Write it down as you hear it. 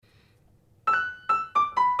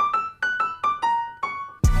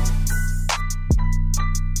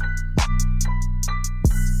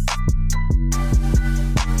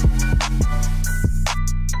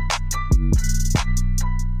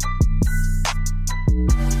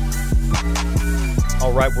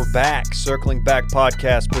All right, we're back. Circling Back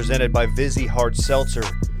podcast presented by Vizzy Hard Seltzer.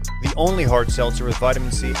 The only hard seltzer with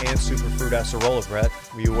vitamin C and superfruit acerola, Brett.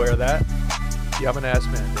 Were you aware of that? Yeah, I'm an ass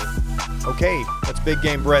man, dude. Okay, that's Big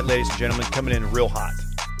Game Brett, ladies and gentlemen, coming in real hot.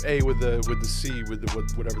 A with the C, with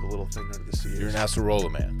whatever the little thing under the C is. You're an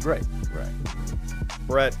acerola man. Right.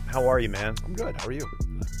 Brett, how are you, man? I'm good. How are you?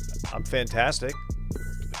 I'm fantastic.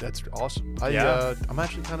 That's awesome. I'm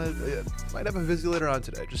actually kind of might have a Vizzy later on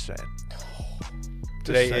today. Just saying.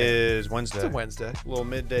 Today is Wednesday. It's a Wednesday. A little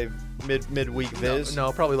midweek viz.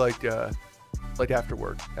 No, probably like after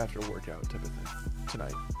workout type of thing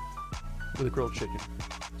tonight with a grilled chicken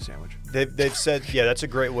sandwich. They've said, yeah, that's a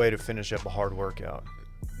great way to finish up a hard workout.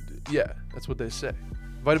 Yeah, that's what they say.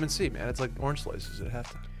 Vitamin C, man. It's like orange slices at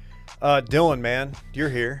halftime. Dylan, man, you're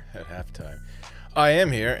here. At halftime. I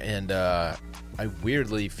am here, and I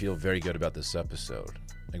weirdly feel very good about this episode.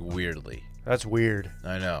 Like, weirdly. That's weird.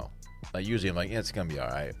 I know. Like, usually I'm like, yeah, it's going to be all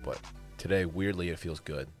right, but today, weirdly, it feels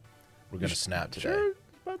good. We're going to snap today. Sure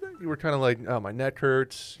about that? You were kind of like, oh, my neck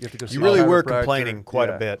hurts. You have to go see You really a were chiropractor. complaining quite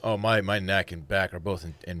a bit. Oh, my neck and back are both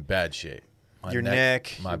in bad shape. Your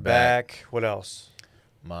neck, my your back. What else?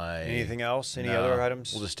 Anything else? Any other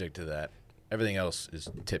items? We'll just stick to that. Everything else is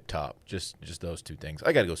tip-top. Just those two things.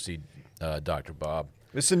 I got to go see Dr. Bob.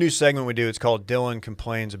 This is a new segment we do. It's called Dylan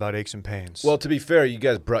Complains About Aches and Pains. Well, to be fair, you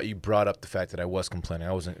guys brought up the fact that I was complaining.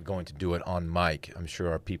 I wasn't going to do it on mic. I'm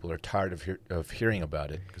sure our people are tired of hearing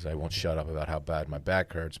about it because I won't shut up about how bad my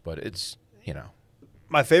back hurts. But it's,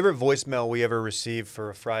 My favorite voicemail we ever received for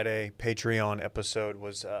a Friday Patreon episode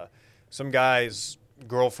was some guy's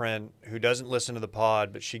girlfriend who doesn't listen to the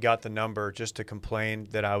pod, but she got the number just to complain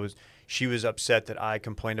that she was upset that I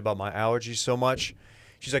complained about my allergies so much.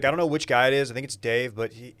 She's like, I don't know which guy it is. I think it's Dave,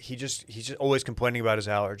 but he's just always complaining about his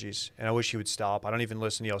allergies, and I wish he would stop. I don't even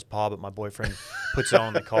listen to y'all's pod, but my boyfriend puts it on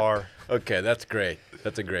in the car. Okay, that's great.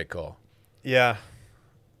 That's a great call. Yeah.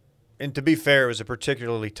 And to be fair, it was a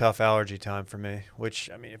particularly tough allergy time for me, which,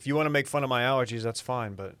 I mean, if you want to make fun of my allergies, that's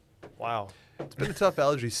fine, but wow. It's been a tough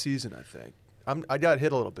allergy season, I think. I got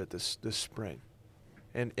hit a little bit this spring,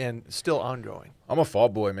 and still ongoing. I'm a fall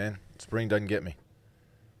boy, man. Spring doesn't get me.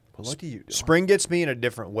 Well, lucky you. Dylan. Spring gets me in a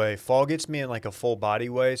different way. Fall gets me in like a full body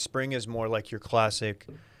way. Spring is more like your classic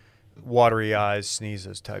watery eyes,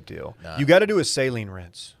 sneezes type deal. Nah. You got to do a saline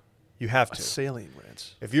rinse. You have A to. saline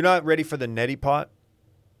rinse. If you're not ready for the neti pot,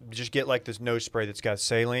 just get like this nose spray that's got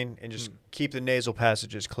saline and just keep the nasal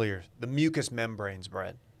passages clear. The mucous membranes,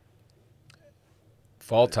 Brett.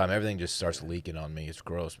 Fall time, everything just starts leaking on me. It's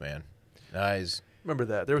gross, man. Eyes. Remember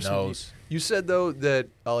that. There was Nose. some. You said though that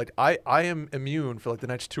I am immune for like the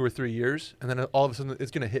next 2 or 3 years, and then all of a sudden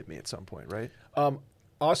it's gonna hit me at some point, right?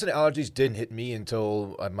 Austin allergies didn't hit me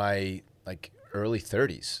until my early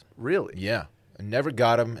 30s. Really? Yeah, I never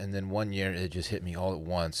got them, and then one year it just hit me all at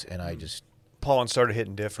once, and I just Pollen started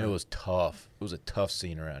hitting it different. was tough. It was a tough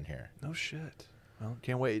scene around here. No shit. Well,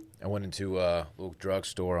 can't wait. I went into a little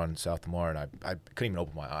drugstore on South Lamar, and I couldn't even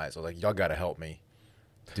open my eyes. I was like, y'all got to help me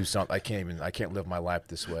do something. I can't live my life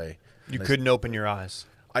this way. You couldn't open your eyes.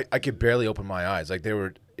 I could barely open my eyes. Like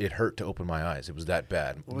it hurt to open my eyes. It was that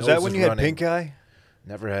bad. Was that when you had pink eye?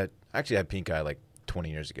 Never had. I actually had pink eye like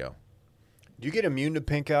 20 years ago. Do you get immune to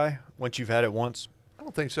pink eye once you've had it once? I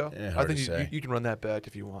don't think so. Yeah, I hard think to say. you can run that back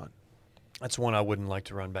if you want. That's one I wouldn't like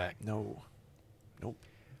to run back. No. Nope.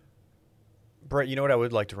 Brett, you know what I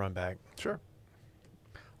would like to run back? Sure.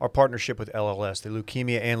 Our partnership with LLS, the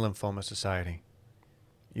Leukemia and Lymphoma Society.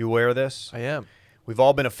 You aware of this? I am. We've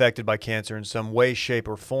all been affected by cancer in some way, shape,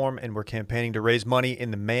 or form, and we're campaigning to raise money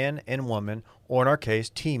in the Man and Woman, or in our case,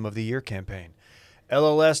 Team of the Year campaign.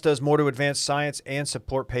 LLS does more to advance science and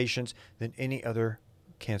support patients than any other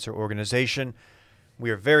cancer organization.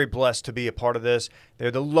 We are very blessed to be a part of this. They're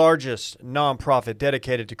the largest nonprofit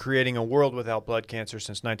dedicated to creating a world without blood cancer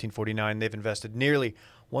since 1949. They've invested nearly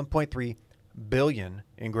 $1.3 billion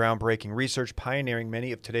in groundbreaking research, pioneering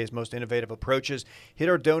many of today's most innovative approaches. Hit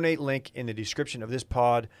our donate link in the description of this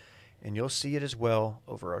pod, and you'll see it as well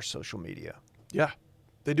over our social media. Yeah.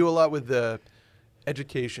 They do a lot with the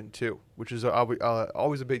education too, which is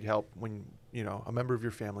always a big help when a member of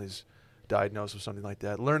your family's diagnosed with something like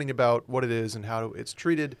that. Learning about what it is and how it's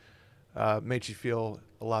treated makes you feel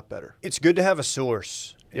a lot better. It's good to have a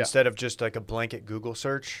source Yeah. instead of just like a blanket Google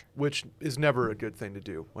search. Which is never a good thing to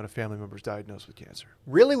do when a family member is diagnosed with cancer.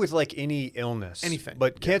 Really with like any illness. Anything.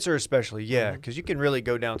 But cancer especially, yeah, because you can really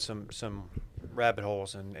go down some rabbit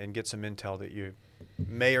holes and get some intel that you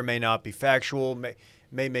may or may not be factual,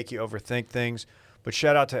 may make you overthink things. But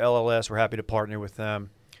shout out to LLS. We're happy to partner with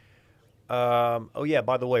them. Oh, yeah,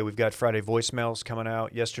 by the way, we've got Friday voicemails coming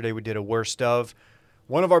out. Yesterday we did a worst of.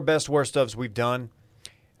 One of our best worst ofs we've done.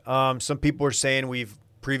 Some people are saying we've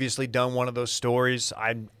previously done one of those stories.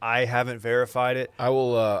 I haven't verified it. I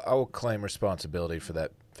will claim responsibility for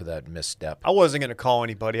that misstep. I wasn't going to call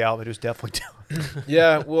anybody out, but it was definitely done.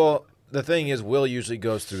 Yeah, well, the thing is, Will usually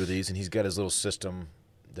goes through these, and he's got his little system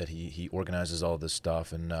that he organizes all this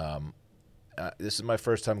stuff. And this is my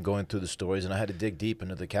first time going through the stories, and I had to dig deep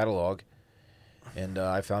into the catalog. And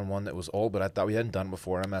I found one that was old, but I thought we hadn't done it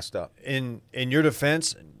before, and I messed up. In your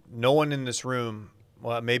defense, no one in this room,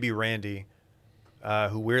 well, maybe Randy,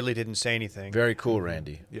 who weirdly didn't say anything. Very cool,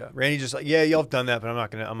 Randy. Yeah. Randy just like, yeah, y'all have done that, but I'm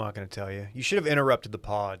not gonna tell you. You should have interrupted the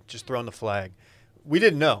pod, just thrown the flag. We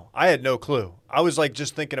didn't know. I had no clue. I was like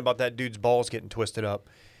just thinking about that dude's balls getting twisted up,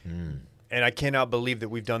 and I cannot believe that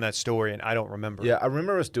we've done that story, and I don't remember. Yeah, I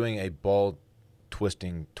remember us doing a ball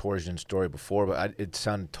twisting torsion story before, but it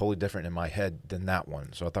sounded totally different in my head than that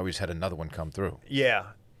one. So I thought we just had another one come through. Yeah.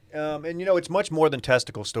 And, it's much more than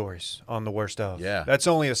testicle stories on the worst of. Yeah. That's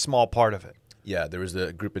only a small part of it. Yeah, there was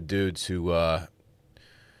a group of dudes who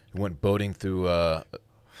went boating through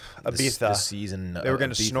Ibiza. the season. They were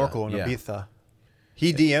going to Ibiza. snorkel in Yeah. Ibiza.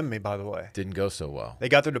 He DM'd me, by the way. Didn't go so well. They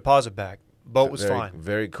got their deposit back. Boat was very, fine.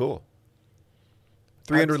 Very cool.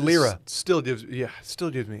 300 lira. Still gives me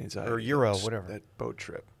anxiety. Or euro, Just whatever. That boat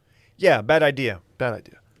trip. Yeah, bad idea. Bad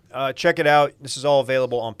idea. Check it out. This is all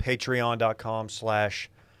available on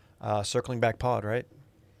patreon.com/circlingbackpod, right?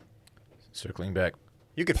 Circling back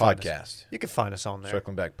You could find us. podcast. You could find us on there.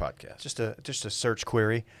 Circling back podcast. Just a search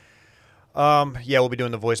query. Yeah, we'll be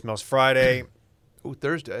doing the voicemails Friday. Ooh,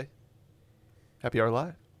 Thursday. Happy Hour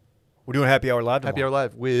Live. We're doing Happy Hour Live tomorrow. Happy Hour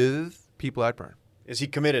Live with Pete Blackburn. Is he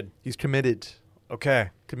committed? He's committed. Okay.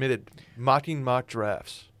 Mocking mock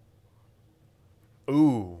drafts.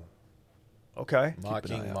 Ooh. Okay.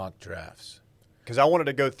 Mocking eye out. mock drafts. Because I wanted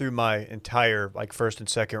to go through my entire first and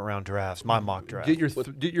second round drafts, my mock draft.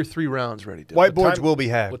 Get your 3 rounds ready. Dylan. Whiteboards time- will be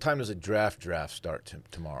had. What time does a draft start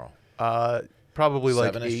tomorrow? Probably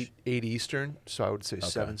like 7-ish? 8 Eastern, so I would say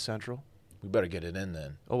 7 Central. We better get it in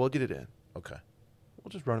then. Oh, we'll get it in. Okay. We'll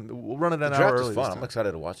just run it. We'll run it The an hour draft early. is this fun. time. I'm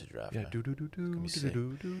excited to watch the draft. Yeah. man. Do. sick.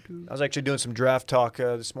 I was actually doing some draft talk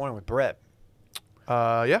this morning with Brett.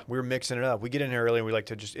 Yeah. We were mixing it up. We get in here early and we like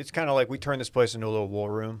to it's kind of like we turn this place into a little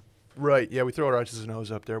war room. Right. Yeah. We throw our X's and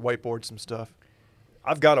O's up there. Whiteboard some stuff.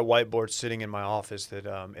 I've got a whiteboard sitting in my office that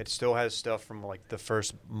it still has stuff from the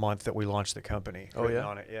first month that we launched the company. Oh, written yeah?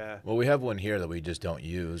 on it. Yeah. Well, we have one here that we just don't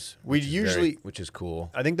use. We which is usually- which is cool.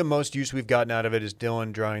 I think the most use we've gotten out of it is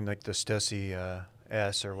Dylan drawing the Stussy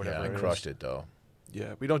S or whatever. Yeah, I it is. crushed it though.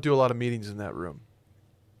 Yeah. We don't do a lot of meetings in that room.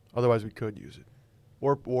 Otherwise, we could use it.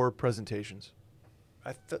 Or presentations.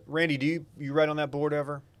 Randy, do you write on that board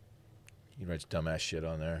ever? He writes dumbass shit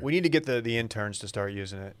on there. We need to get the interns to start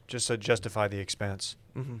using it just to justify the expense.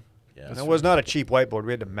 Mm-hmm. Yeah, And it's it was not a cheap whiteboard.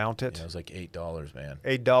 We had to mount it. Yeah, it was like $8, man.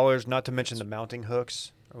 $8, not to mention the mounting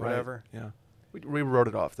hooks or Right. whatever. Yeah. We wrote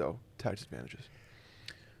it off, though. Tax advantages.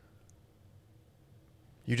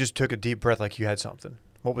 You just took a deep breath like you had something.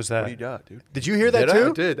 What was that? What do you got, dude? Did you hear that Did I? too?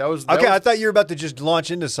 I did. That was Okay, I was, thought you were about to just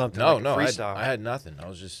launch into something. No, like a no, freestyle. I had nothing. I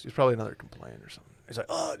was just. It's probably another complaint or something. He's like,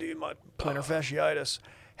 oh, dude, my plantar fasciitis.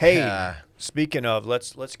 Hey, Yeah. speaking of,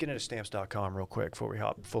 let's get into Stamps.com real quick before we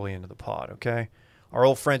hop fully into the pod, okay? Our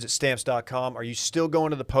old friends at Stamps.com. Are you still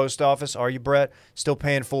going to the post office? Are you, Brett? Still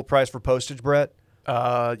paying full price for postage, Brett?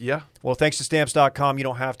 Yeah. Well, thanks to Stamps.com, you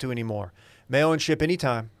don't have to anymore. Mail and ship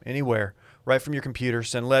anytime, anywhere, right from your computer.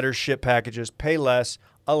 Send letters, ship packages, pay less,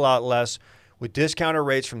 a lot less. With discounted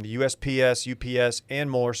rates from the USPS, UPS, and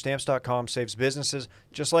more, Stamps.com saves businesses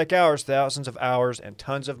just like ours thousands of hours and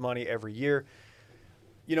tons of money every year.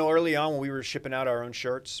 You know, early on when we were shipping out our own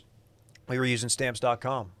shirts, we were using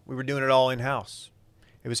Stamps.com. We were doing it all in-house.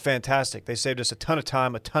 It was fantastic. They saved us a ton of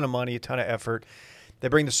time, a ton of money, a ton of effort. They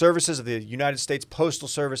bring the services of the United States Postal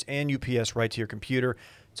Service and UPS right to your computer.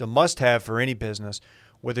 It's a must-have for any business.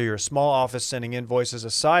 Whether you're a small office sending invoices,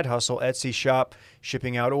 a side hustle, Etsy shop,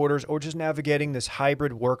 shipping out orders, or just navigating this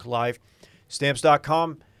hybrid work life,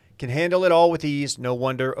 Stamps.com can handle it all with ease. No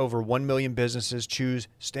wonder over 1 million businesses choose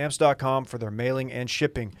Stamps.com for their mailing and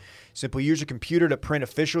shipping. Simply use your computer to print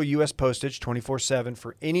official U.S. postage 24/7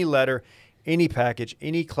 for any letter, any package,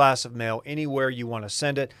 any class of mail, anywhere you want to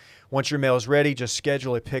send it. Once your mail is ready, just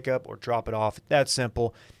schedule a pickup or drop it off. That's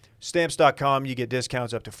simple. Stamps.com, you get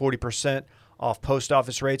discounts up to 40% off post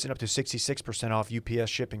office rates and up to 66% off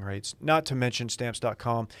UPS shipping rates. Not to mention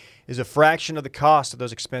Stamps.com is a fraction of the cost of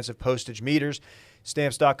those expensive postage meters.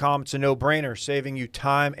 Stamps.com, it's a no-brainer, saving you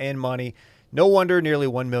time and money. No wonder nearly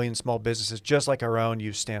 1 million small businesses just like our own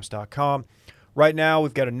use Stamps.com. Right now,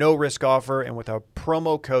 we've got a no-risk offer, and with our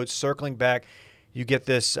promo code Circling Back, you get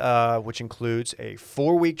this, which includes a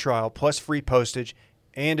 4-week trial plus free postage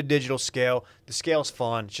and a digital scale. The scale's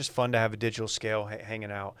fun. It's just fun to have a digital scale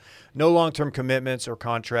hanging out. No long-term commitments or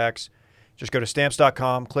contracts. Just go to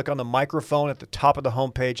Stamps.com, click on the microphone at the top of the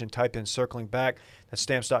homepage and type in Circling Back. That's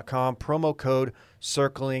Stamps.com, promo code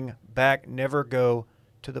Circling Back. Never go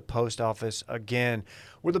to the post office again.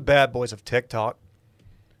 We're the bad boys of TikTok.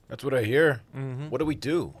 That's what I hear. What do we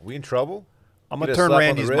do? Are we in trouble? I'm Get gonna a turn slap on the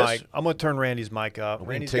Randy's wrist? mic. I'm gonna turn Randy's mic up. Are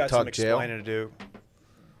we in Randy's got some TikTok jail? explaining to do.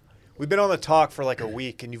 We've been on the talk for like a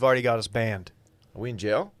week, and you've already got us banned. Are we in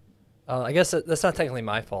jail? I guess that's not technically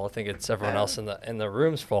my fault. I think it's everyone else in the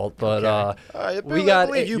room's fault. But we I got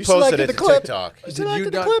believe you you posted selected it the to clip. TikTok. Did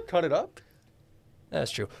you not cut it up?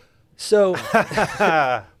 that's true. So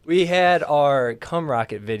we had our Cum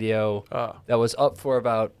Rocket video that was up for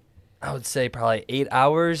about, I would say, probably 8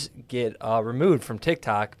 hours get removed from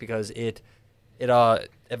TikTok because it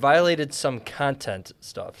violated some content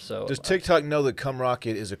stuff. So Does TikTok know that Cum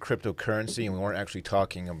Rocket is a cryptocurrency and we weren't actually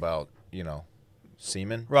talking about,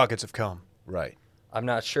 semen? Rockets have come. Right. I'm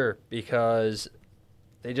not sure because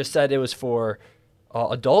they just said it was for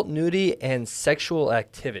adult nudity and sexual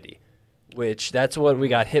activity, which that's what we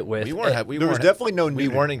got hit with. We weren't. There was definitely no We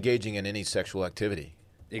nudity. weren't engaging in any sexual activity.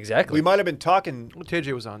 Exactly. We might have been talking. Well,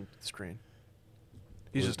 TJ was on the screen.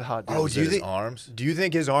 He's just a hot dude. Oh, Was do you it his think- arms? Do you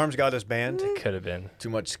think his arms got us banned? Could have been. Too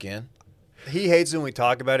much skin? He hates when we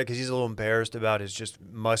talk about it because he's a little embarrassed about his just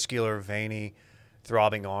muscular, veiny,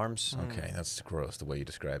 throbbing arms. Okay, that's gross the way you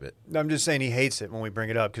describe it. I'm just saying he hates it when we bring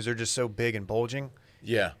it up because they're just so big and bulging.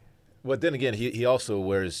 Yeah. But then again, he also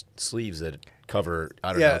wears sleeves that cover,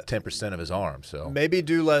 I don't Yeah. know, 10% of his arm. So Maybe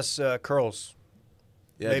do less curls.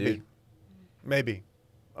 yeah, Maybe. dude. Maybe.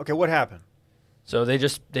 Okay, what happened? So they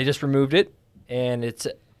just removed it, and it's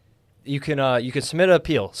you can submit an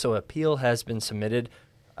appeal. So appeal has been submitted.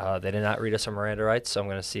 They did not read us our Miranda rights, so I'm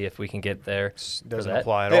going to see if we can get there. Doesn't that.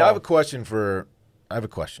 apply at Hey, all. I have a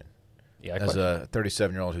question. Yeah, As a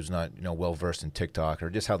 37-year-old who's not, well versed in TikTok or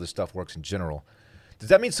just how this stuff works in general, does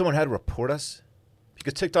that mean someone had to report us?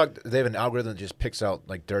 Because TikTok, they have an algorithm that just picks out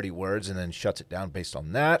like dirty words and then shuts it down based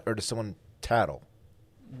on that, or does someone tattle?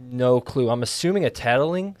 no clue. I'm assuming a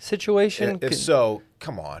tattling situation. If so,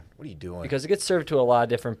 come on, what are you doing? Because it gets served to a lot of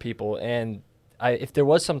different people, and if there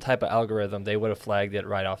was some type of algorithm, they would have flagged it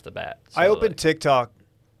right off the bat. I So, open like, TikTok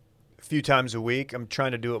a few times a week. I'm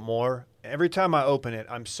trying to do it more. Every time I open it,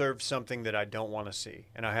 I'm served something that I don't want to see.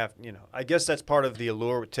 And I have, I guess that's part of the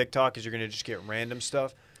allure with TikTok is you're going to just get random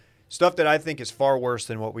stuff. Stuff that I think is far worse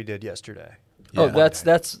than what we did yesterday. Oh, Yeah.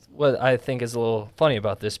 that's what I think is a little funny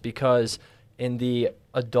about this because in the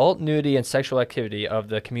adult nudity and sexual activity of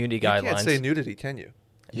the community You guidelines, can't say nudity, can you?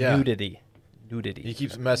 Yeah. nudity. He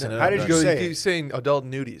keeps messing it up. How did you doesn't say he? it? He's saying adult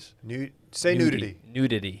nudies. Say nudity.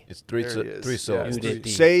 Nudity. It's three There it is. three Yeah, syllables. it's Nudity.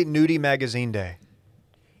 Say Nudie Magazine Day.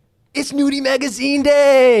 It's Nudie Magazine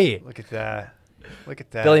Day. Look at that. Look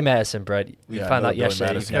at that. Billy Madison, Brett. We Yeah, I found know out Billy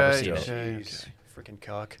yesterday Madison. you've never Okay. seen it. Jeez. Freaking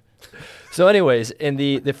cuck. So, anyways, in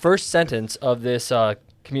the first sentence of this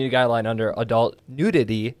community guideline under adult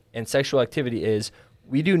nudity and sexual activity is,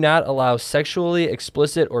 we do not allow sexually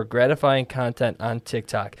explicit or gratifying content on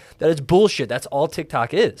TikTok. That is bullshit. That's all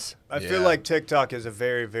TikTok is. I feel Yeah. like TikTok is a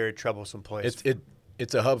very, very troublesome place.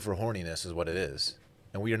 It's a hub for horniness, is what it is,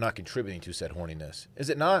 and we are not contributing to said horniness. Is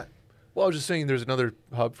it not? Well, I was just saying there's another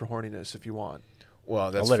hub for horniness if you want.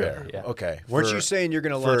 Well, that's literally, fair. yeah. Okay. Weren't For- you saying you're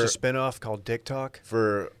going to launch a for- spinoff called TikTok?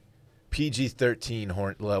 for PG-13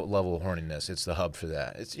 level horniness? It's the hub for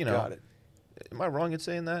that. It's Got it. Am I wrong in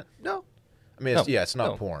saying that? No. I mean, it's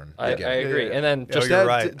not No. porn. I get it. agree. Yeah. And then Yeah, just you're Dad,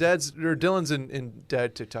 right. Dad's or Dylan's in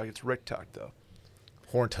Dad TikTok. It's Rick Talk though.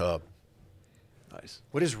 Horn tub. Nice.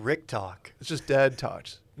 What is Rick Talk? It's just Dad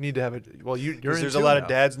talks. You need to have it. Well, you're in. There's a too lot now. of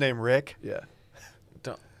dads named Rick. Yeah.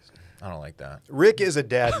 I don't like that. Rick is a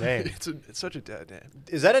dad name. It's such a dad name.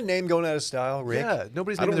 Is that a name going out of style, Rick? Yeah.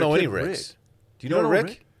 Nobody's I naming don't know their any kid Ricks. Rick. Do you know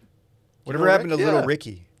Rick? Whatever know happened Rick? to little Yeah.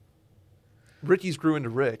 Ricky? Rickies grew into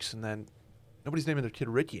Ricks, and then nobody's naming their kid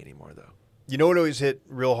Ricky anymore, though. You know what always hit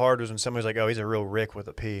real hard was when somebody's like, "Oh, he's a real Rick with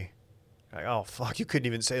a P." Like, oh fuck, you couldn't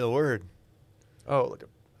even say the word. Oh, like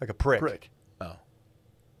Like a a prick. prick. Oh.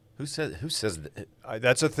 Who says that?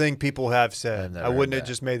 That's a thing people have I've said. never I wouldn't heard have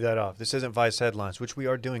that. just made that up. This isn't Vice headlines, which we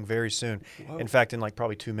are doing very soon. Whoa. In fact, in like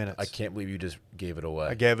probably 2 minutes. I can't believe you just gave it away.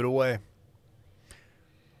 I gave it away.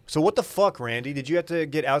 So what the fuck, Randy? Did you have to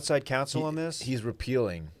get outside counsel on this? He's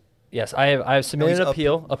repealing. yes, I have submitted he's an up-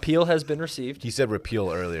 appeal. Appeal has been received. He said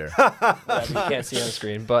repeal earlier. That you can't see on the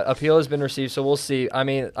screen, but appeal has been received. So we'll see. I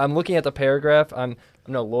mean, I'm looking at the paragraph. I'm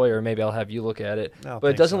no lawyer. Maybe I'll have you look at it. I don't But it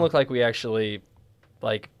think doesn't so. look like we actually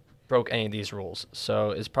broke any of these rules.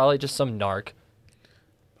 So it's probably just some narc.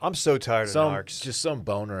 I'm so tired of narcs. Just some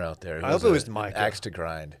boner out there. I hope it was an Micah. axe to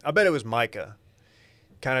grind. I bet it was Micah.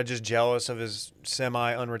 Kind of just jealous of his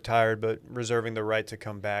semi-unretired but reserving the right to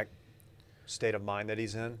come back state of mind that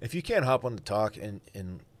he's in. If you can't hop on the talk and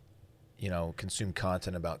consume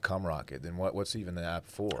content about CumRocket, then what's even the app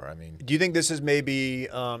for? I mean, Do you think this is maybe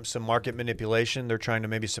some market manipulation? They're trying to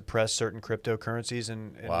maybe suppress certain cryptocurrencies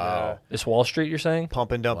and Wow. This Wall Street, you're saying?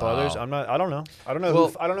 pump and dump Wow. others. I don't know. I don't know.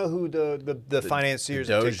 Well, I don't know who the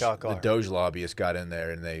financiers of TikTok are. The Doge lobbyists got in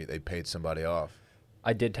there and they paid somebody off.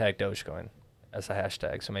 I did tag Dogecoin as a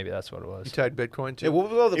hashtag, so maybe that's what it You was. tagged Bitcoin too. Yeah, what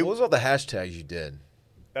was all the hashtags you did?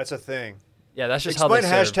 That's a thing. Yeah, that's just Explain how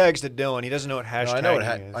they serve. hashtags to Dylan. He doesn't know what hashtagging No,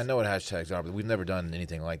 is. I know what hashtags are, but we've never done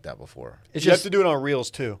anything like that before. It's You just have to do it on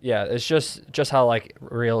Reels too. Yeah, it's just how like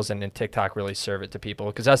Reels and TikTok really serve it to people,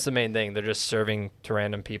 because that's the main thing. They're just serving to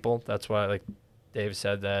random people. That's why, like Dave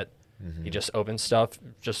said, that he just opens stuff.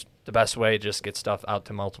 Just the best way to just get stuff out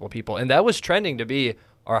to multiple people. And that was trending to be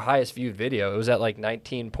our highest viewed video. It was at like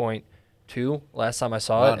 19.2 last time I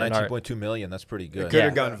saw Wow, Oh, it. and our- 19.2 million. That's pretty It good. could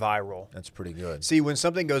have Yeah. gone viral. That's pretty good. See, when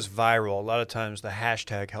something goes viral, a lot of times the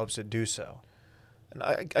hashtag helps it do so. And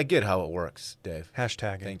I get how it works, Dave.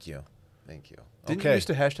 Hashtagging. Thank you. Didn't Okay. you used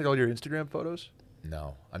to hashtag all your Instagram photos?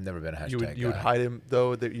 No, I've never been a hashtag You would guy. hide them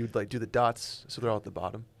though. That you'd like do the dots so they're all at the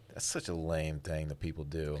bottom. That's such a lame thing that people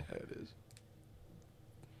do. Yeah, it is.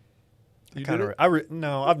 I You kinda did it?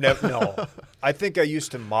 no, I've never. No, I think I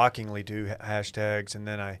used to mockingly do hashtags, and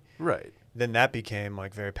Right. then that became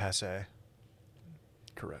like very passe.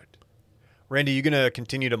 Correct. Randy, you gonna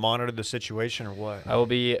continue to monitor the situation or what? I will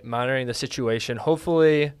be monitoring the situation.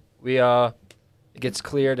 Hopefully, it gets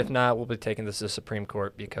cleared. If not, we'll be taking this to the Supreme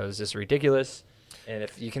Court because it's ridiculous. And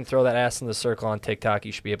if you can throw that ass in the circle on TikTok,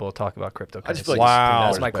 you should be able to talk about cryptocurrency. I just feel like Wow.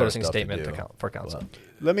 That's my better closing stuff to statement do. for council.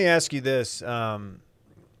 Let me ask you this: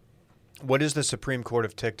 what is the Supreme Court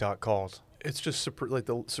of TikTok called? It's just like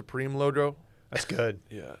the Supreme logo. That's good.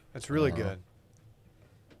 Yeah. That's really Uh-huh. good.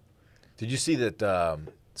 Did you see that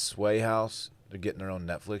Sway House? They're getting their own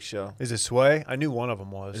Netflix show. Is it Sway? I knew one of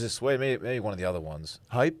them was. Is it Sway? Maybe one of the other ones.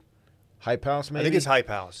 Hype. Hype House, maybe. I think it's Hype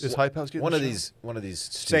House. Is Hype House getting one a of show? these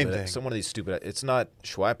Same stupid, thing. One of these stupid. It's not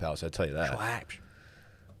Schweip House, I'll tell you that. Schwab.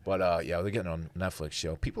 But yeah, they're getting on Netflix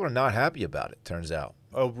show. People are not happy about it. Turns out.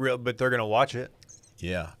 Oh, real? But they're gonna watch it.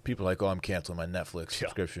 Yeah, people are like, oh, I'm canceling my Netflix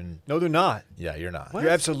subscription. No, they're not. Yeah, you're not. You're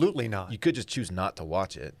absolutely not. You could just choose not to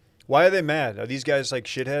watch it Why are they mad? Are these guys like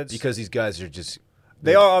shitheads? because these guys are just.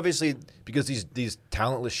 they are obviously. Because these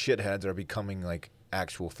talentless shitheads are becoming like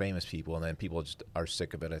actual famous people, and then people just are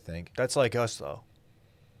sick of it. I think That's like us though.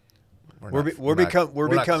 we're We're not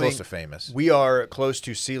becoming close to famous. We are close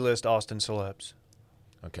to C-list Austin celebs.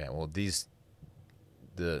 Okay, well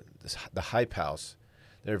the Hype House,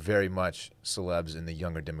 they're very much celebs in the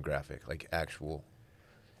younger demographic, like actual,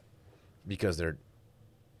 because they're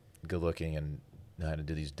good looking and know how to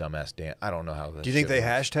do these dumbass dance. I don't know how. Do you think they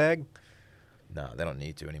hashtag? No, they don't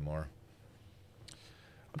need to anymore.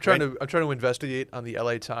 I'm trying to investigate on the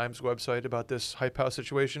LA Times website about this Hype House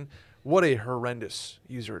situation. What a horrendous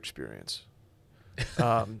user experience.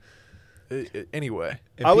 Anyway,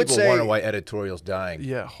 And I would people say- wonder why editorial's dying.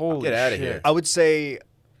 yeah, holy Get outta shit. here. I would say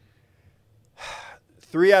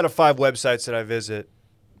 3 out of 5 websites that I visit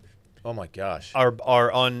Oh my gosh. are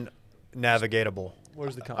unnavigatable.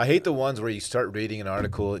 Where's the I hate the ones where you start reading an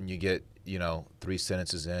article and you get 3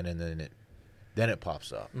 sentences in and then it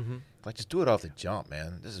pops up. Mm-hmm. Like, just do it off the jump,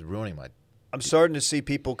 man. This is ruining my. I'm starting to see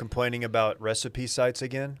people complaining about recipe sites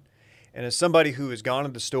again. And as somebody who has gone to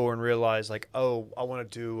the store and realized, like, oh, I want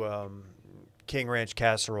to do King Ranch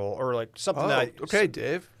casserole or like something that. okay,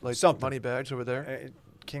 Dave. Like something. money bags over there.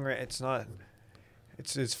 King Ranch, it's not.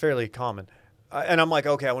 It's fairly common. And I'm like,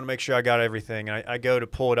 okay, I want to make sure I got everything. And I go to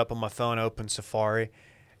pull it up on my phone, open Safari.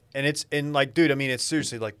 And it's like, dude, I mean, it's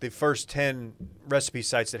seriously like the first 10 recipe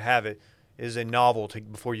sites that have it is a novel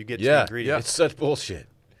before you get to the Yeah, ingredients. it's such bullshit.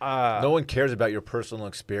 Uh, No one cares about your personal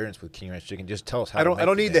experience with King Ranch chicken. Just tell us how. I to don't make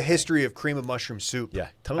need the damn thing. history of cream of mushroom soup. Yeah,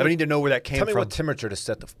 I don't need to know where that came Tell me from. what temperature to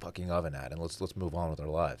set the fucking oven at, and let's move on with our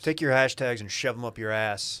lives. Take your hashtags and shove them up your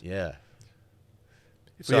ass. Yeah.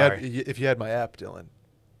 Sorry. If you had my app, Dylan.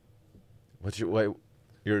 What's your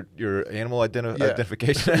animal Yeah.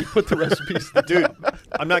 identification? You put the recipes. Dude,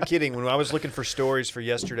 I'm not kidding. When I was looking for stories for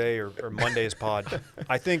yesterday or Monday's pod,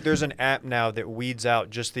 I think there's an app now that weeds out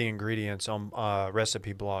just the ingredients on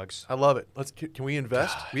recipe blogs. I love it. Can we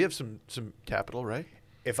invest? We have some capital, right?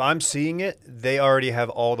 If I'm seeing it, they already have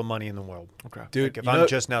all the money in the world. Okay. Dude, Like, if I'm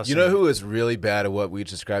just now you seeing know it. who is really bad at what we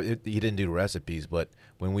described? He didn't do recipes, but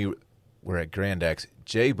when we were at Grand X,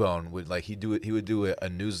 J-Bone would he would do a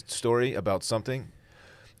news story about something,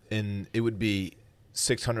 and it would be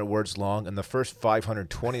 600 words long, and the first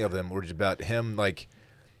 520 of them were just about him, like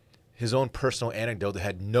his own personal anecdote that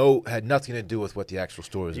had nothing to do with what the actual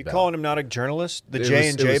story was You about. calling him not a journalist? The J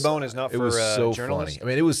and J Bone is not it for was so journalists.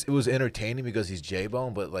 funny. I mean, it was entertaining because he's J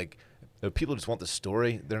Bone, but like the people just want the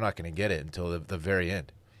story. They're not going to get it until the very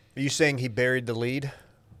end. Are you saying he buried the lead?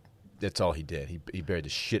 That's all he did. He buried the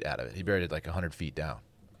shit out of it. He buried it like 100 feet down.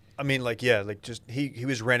 I mean, like, yeah, like just he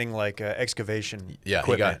was renting like excavation. Yeah,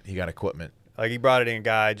 equipment. he got equipment. Like he brought it in, a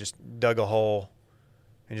guy just dug a hole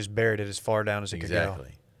and just buried it as far down as it could go.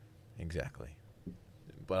 Exactly.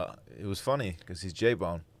 But it was funny because he's J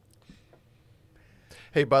Bone.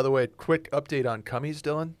 Hey, by the way, quick update on Cummies,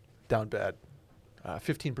 Dylan. Down bad.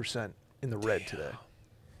 15% in the red today.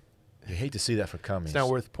 You hate to see that for Cummings. It's now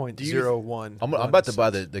worth .01. I'm about to buy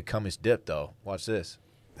the Cummings dip though. Watch this.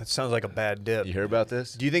 That sounds like a bad dip. You hear about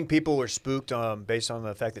this? Do you think people were spooked based on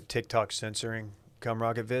the fact that TikTok's censoring Cum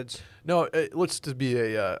Rocket vids? No, it looks to be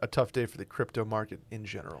a tough day for the crypto market in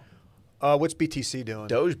general. What's BTC doing?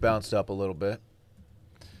 Doge bounced up a little bit.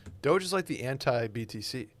 Doge is like the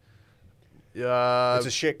anti-BTC. It's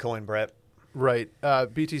a shit coin, Brett. Right.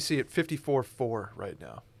 BTC at 54.4 right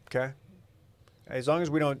now. Okay. As long as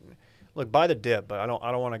we don't look buy the dip, but I don't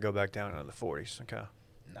want to go back down into the 40s. Okay.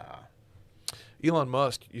 Nah. Elon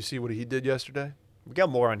Musk, you see what he did yesterday? We got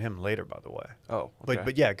more on him later, by the way. Oh, okay.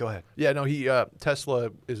 But yeah, go ahead. Yeah, no, he Tesla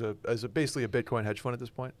is basically a Bitcoin hedge fund at this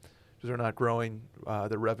point because they're not growing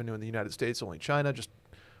their revenue in the United States, only China, just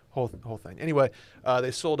whole thing. Anyway,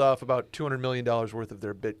 they sold off about $200 million worth of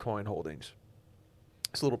their Bitcoin holdings.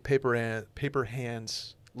 It's a little paper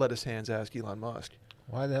hands, lettuce hands ask Elon Musk.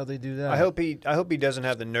 Why the hell they do that? I hope he doesn't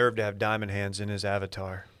have the nerve to have diamond hands in his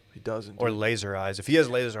avatar He doesn't. or laser eyes. If he has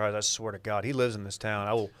laser eyes, I swear to God, he lives in this town.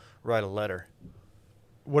 I will write a letter.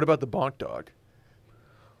 What about the bonk dog?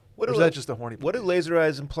 What Or is that just a horny? What did laser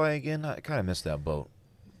eyes imply again? I kind of missed that boat.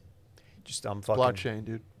 Just I'm fucking blockchain,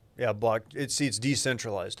 dude? Yeah, it's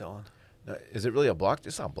decentralized, Dylan. Is it really a block?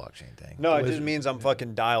 It's not a blockchain thing. No, it Laser- just means I'm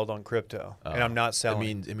fucking dialed on crypto, and I'm not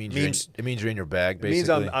selling. It means you're in your bag. It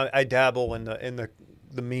Basically, means I dabble in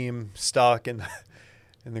the meme stock and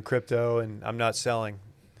in the crypto, and I'm not selling.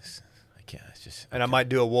 I can't. It's just. And I might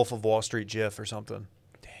do a Wolf of Wall Street GIF or something.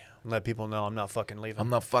 Damn. And let people know I'm not fucking leaving. I'm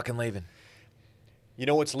not fucking leaving. You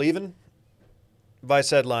know what's leaving? Vice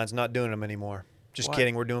headlines. Not doing them anymore. Just What?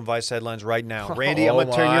 kidding. We're doing Vice headlines right now. Randy, I'm Oh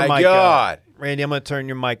gonna turn your my mic God. up. Randy, I'm gonna turn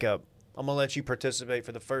your mic up. I'm gonna let you participate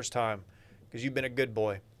for the first time because you've been a good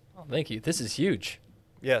boy. Oh, thank you. This is huge.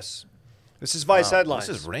 Yes. This is Vice Wow, headlines.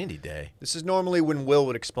 This is Randy Day. This is normally when Will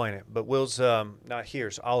would explain it, but Will's not here,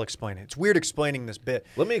 so I'll explain it. It's weird explaining this bit.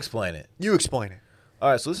 Let me explain it. You explain it. All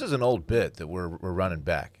right, so this is an old bit that we're running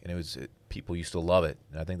back, and people used to love it,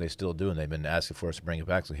 and I think they still do, and they've been asking for us to bring it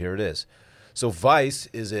back. So here it is. So Vice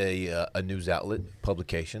is a news outlet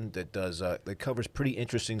publication that that covers pretty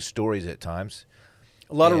interesting stories at times.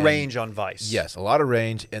 A lot of And- range on Vice. Yes, a lot of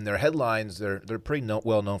range, and their headlines they're pretty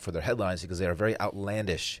well known for their headlines because they are very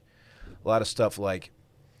outlandish. A lot of stuff like,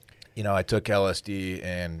 I took LSD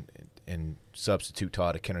and substitute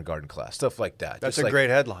taught a kindergarten class, stuff like that. That's Just a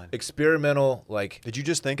great headline. experimental, like Did you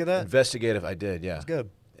just think of that? investigative. I did, yeah. That's good.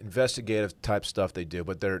 Investigative type stuff they do,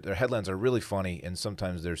 but their headlines are really funny, and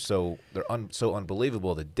sometimes they're so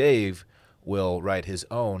unbelievable that Dave will write his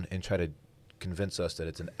own and try to convince us that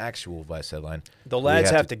it's an actual Vice headline. The We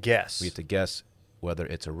lads have to guess. We have to guess whether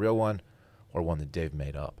it's a real one or one that Dave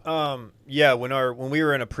made up. Yeah, when we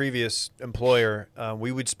were in a previous employer,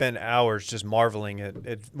 we would spend hours just marveling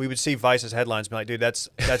at we would see Vice's headlines and be like, dude, that's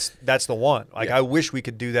the one. Like, Yeah. I wish we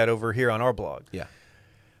could do that over here on our blog. Yeah.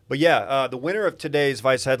 But yeah, the winner of today's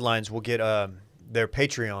Vice headlines will get their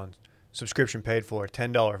Patreon subscription paid for,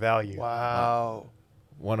 $10 value. Wow.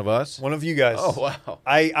 One of us? One of you guys. Oh, wow.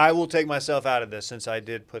 I will take myself out of this since I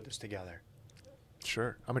did put this together.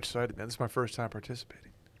 Sure. I'm excited, man. This is my first time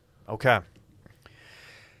participating. Okay.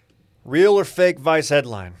 Real or fake Vice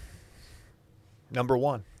headline? Number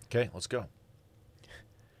one. Okay, let's go.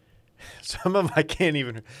 Some of them I can't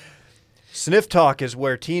even. Sniff talk is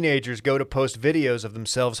where teenagers go to post videos of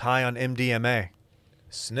themselves high on MDMA.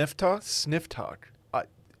 Sniff talk? Sniff talk.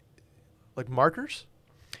 Like markers?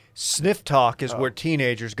 Sniff talk is where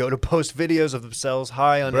teenagers go to post videos of themselves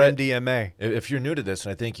high on Brett, MDMA. If you're new to this,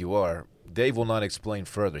 and I think you are, Dave will not explain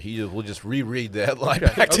further. He will just reread the headline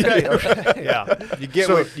back to you. Okay. Yeah, you get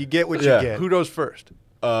So- what you Yeah. get. Who goes first?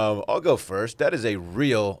 I'll go first. That is a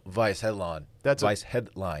real Vice headline. That's Vice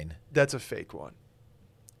headline. That's a fake one.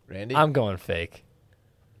 Randy? I'm going fake.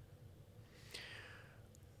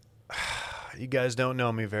 You guys don't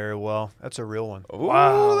know me very well. That's a real one. Ooh,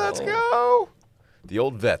 let's Oh. go. The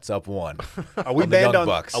old vets up one. Are we on the banned Young on?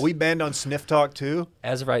 Bucks. Are we banned on Sniff Talk too?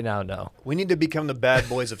 As of right now, no. We need to become the bad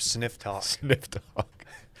boys of Sniff Talk. Sniff talk?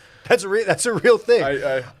 That's a real thing.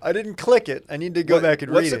 I- I didn't click it. I need to go back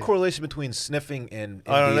and read What's it. the correlation between sniffing and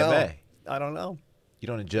I don't MDMA? know. I don't know. You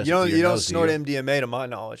don't ingest. You don't. it through your You don't nose, do snort you? MDMA, to my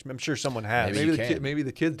knowledge. I'm sure someone has. Maybe you Maybe can. maybe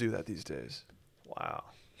the kids do that these days. Wow.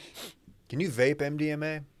 Can you vape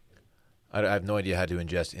MDMA? I have no idea how to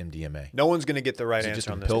ingest MDMA. No one's going to get the right Is it answer just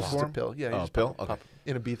on in this pill one. Just a form? pill. Yeah. You Oh, just pill? pop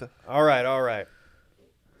in Ibiza. All right, all right.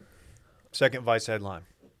 Second Vice headline.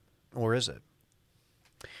 Or is it?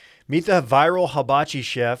 Meet the viral hibachi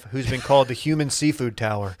chef who's been called the human seafood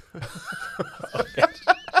tower.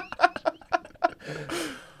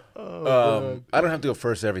 I don't have to go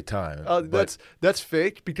first every time. but That's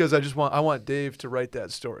fake because I want Dave to write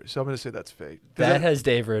that story. So I'm going to say that's fake. 'Cause That has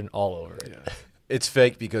Dave written all over it. yeah. it's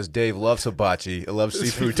fake because Dave loves hibachi. I love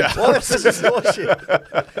seafood What? towers. This is bullshit.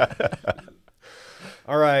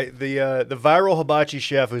 All right, the viral hibachi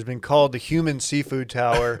chef who's been called the human seafood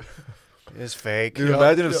tower is fake. Dude,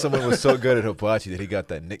 imagine if someone was so good at hibachi that he got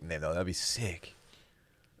that nickname. Though that'd be sick.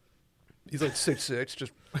 He's like 6'6",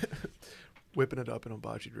 just whipping it up in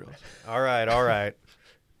hibachi drills. All right, all right.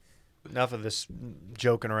 Enough of this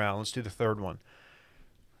joking around. Let's do the third one.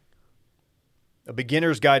 A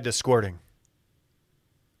beginner's guide to squirting.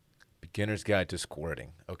 Beginner's guide to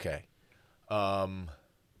squirting. Okay. I'll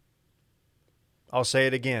say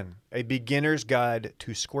it again. A beginner's guide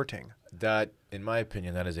to squirting. That, in my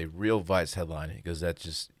opinion, that is a real Vice headline because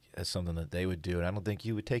that's something that they would do, and I don't think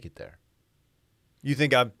you would take it there. You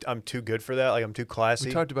think I'm too good for that? Like I'm too classy?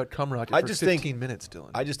 We talked about cum rocket I for just 15 think- minutes,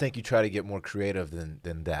 Dylan. I just think you try to get more creative than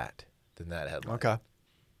that headline. Okay.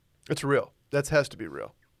 It's real. That has to be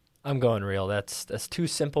real. I'm going real. That's too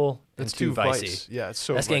simple and It's too too vicey. vice. Yeah, it's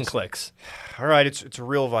so That's getting vice. clicks. All right, it's a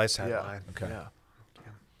real Vice Yeah. headline. Okay. Yeah.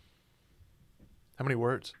 How many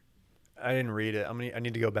words? I didn't read it. I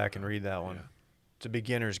need to go back and read that one. Yeah. It's a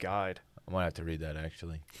beginner's guide. I might have to read that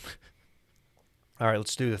actually. All right,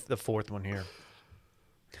 let's do the fourth one here.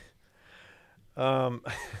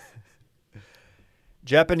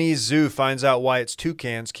 Japanese zoo finds out why its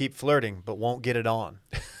toucans keep flirting but won't get it on.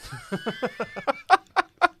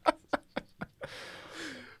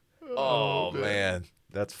 Oh man,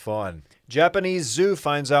 that's fun. Japanese zoo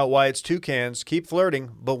finds out why its toucans keep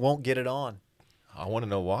flirting but won't get it on. I want to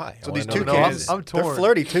know why. So I these wanna know No, toucans, I'm they're torn.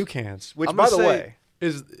 flirty toucans. Which, I'm by gonna the say way,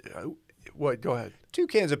 is what? Go ahead.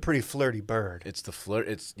 toucan's a pretty flirty bird. It's the flirt.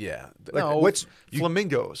 It's yeah. Like, no, what's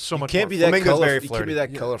flamingo? So You much. can't more be fun. that Flamingo's colorful. very You can't be flirty.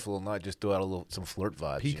 that Yeah. colorful and not just throw out some flirt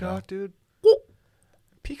vibes. Peacock, You know? dude.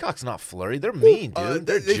 Peacock's not flirty. They're mean, dude.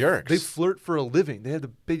 They're they, jerks. They flirt for a living. They have the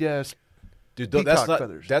big ass. Dude, that's peacock not.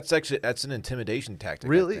 feathers. That's an intimidation tactic.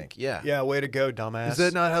 Really? I think. Yeah. Yeah, way to go, dumbass. Is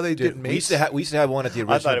that not how they Dude, get we mates? used to have one at the I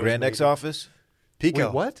thought original it was Grand X mating. office. Pico?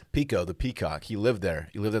 Wait, what? Pico, the peacock. He lived there.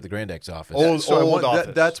 He lived at the Grand X office. Old- So I old want-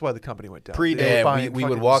 office. that's why the company went down. Pre-dating. They were And buying we would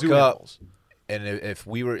fucking walk zoo up, animals. and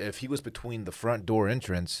if he was between the front door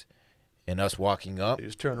entrance and us walking up, They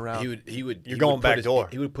just turn around. he would. You're he going would put back his, door.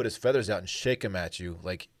 He would put his feathers out and shake them at you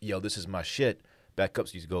like, "Yo, this is my shit." Back up,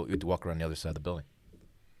 so you had to walk around the other side of the building.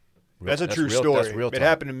 That's a true real, story. That's real It talk.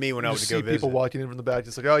 happened to me when I You was just to go see visit. people walking in from the back,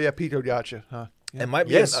 just like, oh yeah, Pico got you, huh? Yeah. It might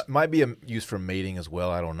be Yes. might be used for mating as well.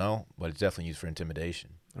 I don't know, but it's definitely used for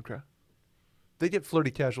intimidation. Okay. They get flirty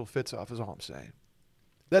casual fits off, is all I'm saying.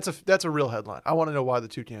 That's a real headline. I want to know why the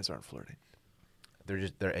toucans aren't flirting.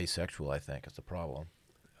 They're asexual. I think it's the problem.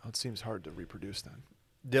 Oh, it seems hard to reproduce then.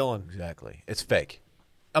 Dylan. Exactly. It's fake.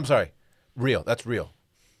 I'm sorry. Real. That's real.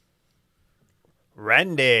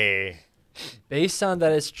 Randy. Based on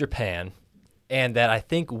that it's Japan, and that I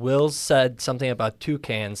think Will said something about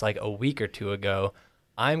toucans like a week or two ago,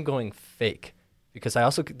 I'm going fake because I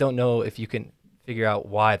also don't know if you can figure out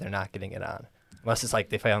why they're not getting it on. Unless it's like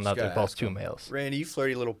they found out Just they're gotta both ask two them. males. Randy, you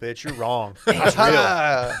flirty little bitch. You're wrong. That's real.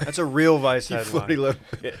 That's a real Vice headline. little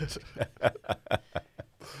bitch.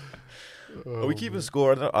 Are we keeping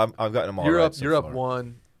score? I've gotten them all You're right up. so you're up far.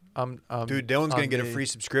 one. Dude, Dylan's going to on get a me. free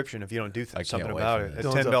subscription if you don't do I can't something wait about for it. this. A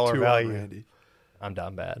Dylan's up $10 2 on value. Randy. I'm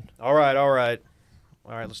down bad. All right, all right.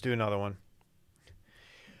 All right, let's do another one.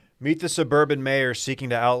 Meet the suburban mayor seeking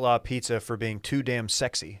to outlaw pizza for being too damn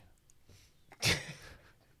sexy.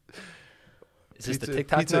 Is this the Pizza-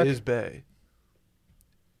 TikTok Pizza nut? is Bay.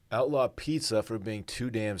 Outlaw pizza for being too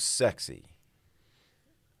damn sexy.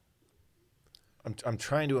 I'm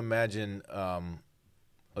trying to imagine a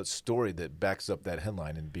story that backs up that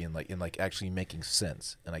headline and being like actually making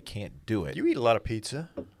sense, and I can't do it. You eat a lot of pizza.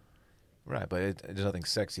 Right, but there's nothing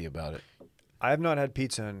sexy about it. I have not had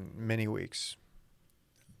pizza in many weeks.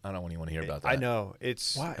 I don't even want to hear about that. I know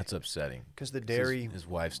it's Why? That's upsetting. because the 'Cause dairy. His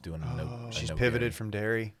wife's doing no. She's no pivoted dairy. from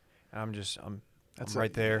dairy. I'm That's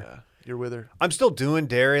right there. Yeah, you're with her. I'm still doing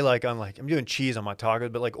dairy, like I'm doing cheese on my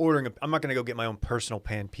tacos, but like I'm not gonna go get my own personal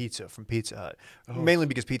pan pizza from Pizza Hut, mainly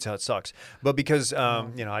because Pizza Hut sucks, but because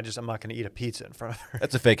I'm not gonna eat a pizza in front of her.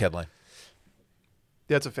 That's a fake headline.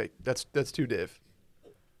 That's a fake. That's too Dave.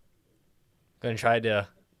 Gonna try to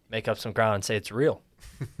make up some ground and say it's real.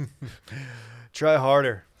 Try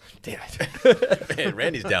harder. Damn it. Man,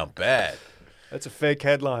 Randy's down bad. That's a fake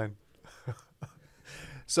headline.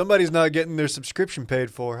 Somebody's not getting their subscription paid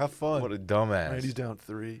for. Have fun. What a dumbass. Randy's down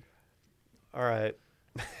 3. All right,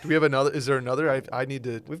 Do we have another? Is there another? I need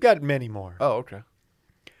to. we've got many more. Oh, okay.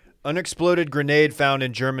 Unexploded grenade found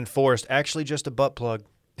in German forest. Actually, just a butt plug.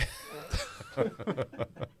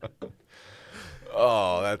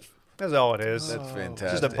 Oh, That's all it is. that's Just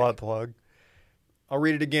fantastic. a butt plug. I'll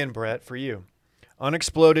read it again, Brett, for you.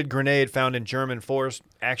 Unexploded grenade found in German forest.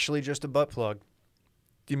 Actually, just a butt plug.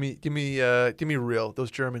 Give me real.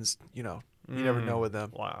 Those Germans, you never know with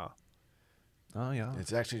them. Wow. Oh yeah.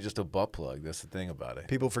 It's actually just a butt plug. That's the thing about it.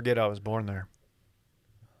 People forget I was born there.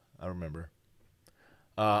 I remember.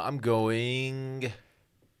 I'm going.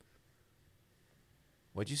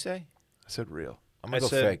 What'd you say? I said real. I'm gonna I go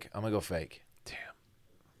said- fake. I'm gonna go fake. Damn.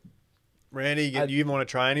 Randy, you I- even want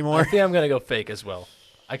to try I anymore? think I'm gonna go fake as well.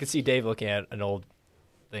 I could see Dave looking at an old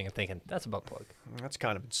thing and thinking that's a butt plug. That's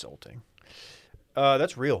kind of insulting.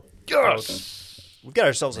 That's real. Yes. We've got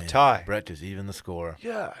ourselves a tie. Brett just even the score.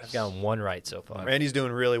 Yeah. I've gotten one right so far. Randy's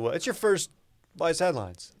doing really well. It's your first Vice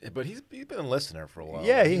headlines. But he's been a listener for a while.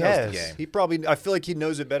 Yeah, he knows has. the game. He probably. I feel like he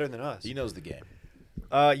knows it better than us. He knows the game.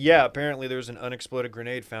 Yeah. Apparently, there's an unexploded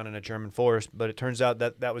grenade found in a German forest, but it turns out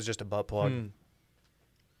that was just a butt plug.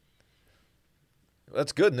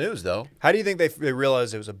 That's good news, though. How do you think they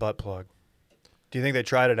realized it was a butt plug? Do you think they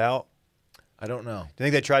tried it out? I don't know. Do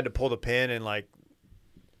you think they tried to pull the pin and like,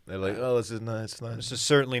 They're like, oh, this is not. It's not. this is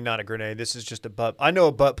certainly not a grenade. This is just a butt. I know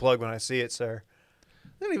a butt plug when I see it, sir.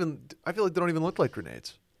 They don't even. I feel like they don't even look like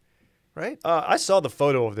grenades, right? I saw the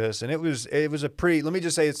photo of this, and it was a pretty. Let me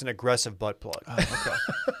just say, it's an aggressive butt plug. Okay.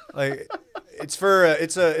 Like, it's for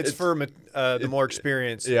the more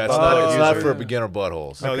experienced. Yeah, it's butt not. plug It's not user. for beginner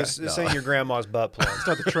buttholes. No, this ain't your grandma's butt plug. It's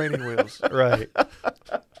not the training wheels. Right.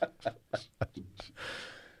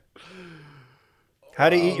 How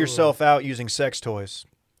to eat yourself out using sex toys.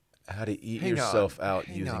 How to eat Hang yourself on. out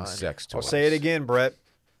Hang using on. sex I'll toys. say it again, Brett.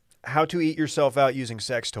 How to eat yourself out using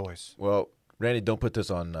sex toys. Well, Randy, don't put this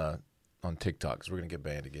on TikTok because we're gonna get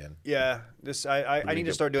banned again. Yeah, I need to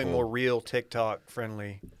get start doing pulled. more real TikTok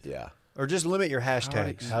friendly, Yeah. or just limit your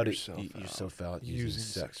hashtags. How to yourself eat out yourself out using using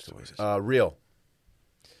sex sex toys. toys. Real.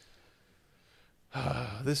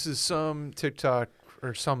 This is some TikTok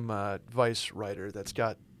or some Vice writer that's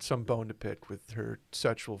got some bone to pick with her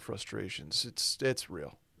sexual frustrations. It's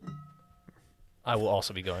real. I will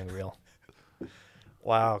also be going real.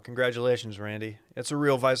 Wow, congratulations, Randy. It's a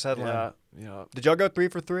real Vice headline. Yeah. Yeah. Did y'all go 3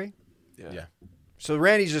 for 3? Yeah. So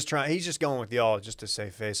Randy's just trying. He's just going with y'all just to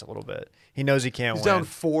save face a little bit. He knows he can't He's win. down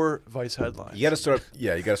 4 Vice headlines. You got to start.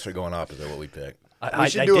 Yeah, you got to start going opposite what we pick. I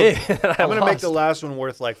should I do did. I'm gonna make the lost. last one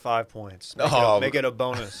worth like 5 points. Oh. Make it a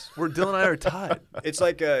bonus. We're Dylan and I are tied. It's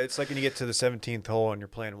like when you get to the 17th hole and you're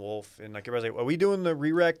playing Wolf, and like everybody's like, "Are we doing the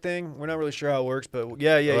re-rack thing?" We're not really sure how it works, but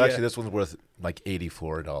yeah. Well, actually, this one's worth like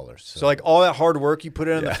 $84. So like all that hard work you put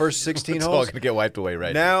in Yeah. the first 16 it's all holes, gonna get wiped away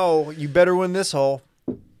right now. now you better win this hole,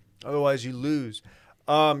 otherwise you lose.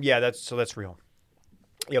 Yeah, that's real.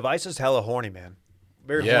 Yeah, Vice is hella horny, man.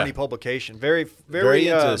 Very Yeah. horny publication. Very Very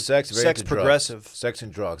into sex. Very sex into drugs. progressive. Sex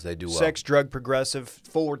and drugs. They do well. Sex, drug progressive,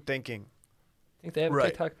 forward thinking. Think they have a Right.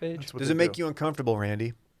 TikTok page? That's what Does they it make do. you uncomfortable,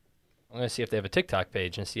 Randy? I'm gonna see if they have a TikTok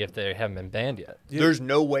page and see if they haven't been banned yet. Yeah. There's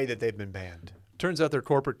no way that they've been banned. Turns out their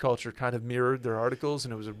corporate culture kind of mirrored their articles,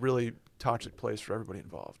 and it was a really toxic place for everybody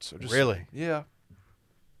involved. So just Really? yeah.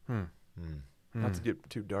 Hmm. Not to get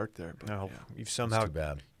too dark there, but No, yeah. you've That's somehow too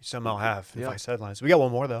bad. have Yeah. Vice headlines. We got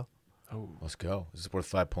one more though. Oh, Let's go. This is worth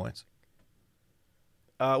 5 points.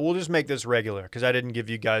 We'll just make this regular because I didn't give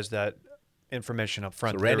you guys that information up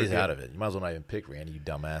front. So Randy's out of it. You might as well not even pick Randy, you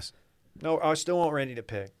dumbass. No, I still want Randy to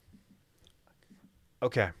pick.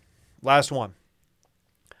 Okay, last one.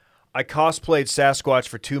 I cosplayed Sasquatch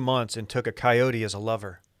for 2 months and took a coyote as a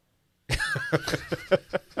lover.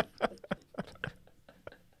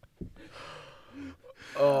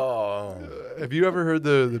 Oh. have you ever heard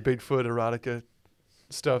the Bigfoot erotica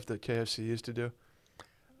stuff that KFC used to do?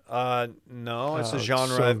 No, it's Oh, a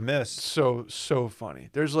genre so- I've missed. So funny.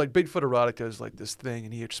 There's like Bigfoot erotica is like this thing,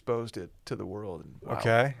 and he exposed it to the world. And wow.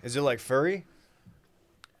 Okay, is it like furry?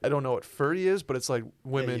 I don't know what furry is, but it's like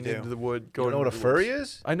women do. into the wood You going. don't know what a into the furry woods.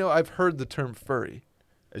 is? I know. I've heard the term furry.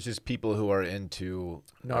 It's just people who are into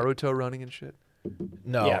Naruto running and shit.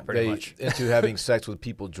 no, Yeah, pretty they much. into having sex with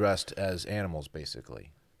people dressed as animals,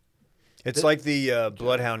 basically. It's like the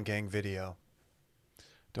Bloodhound Gang video.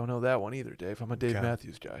 Don't know that one either, Dave. I'm a Dave Okay.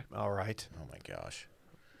 Matthews guy. All right. Oh my gosh!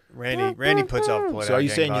 Randy puts off Bloodhound So are you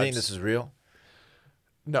Gang saying you vibes. think this is real?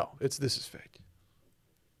 No, this is fake.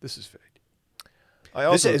 This is fake. I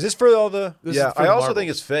also Is this for all the... This yeah, is for I the also think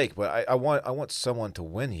marbles. it's fake, but I want someone to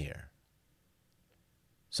win here.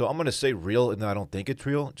 So I'm gonna say real, and I don't think it's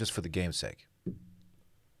real, just for the game's sake.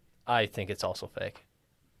 I think it's also fake.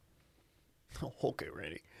 Okay,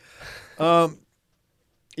 Randy.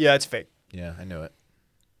 Yeah, it's fake. Yeah, I knew it.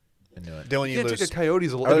 I knew it. Dylan, You you can't lose. take a coyote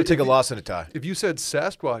as a I lover. would take a loss in a tie. If you said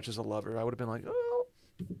Sasquatch is a lover, I would have been like, oh,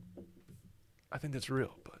 I think that's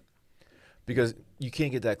real. But Because you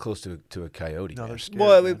can't get that close to a coyote. no, man. they're scared.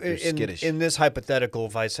 Well, man. They're skittish. in this hypothetical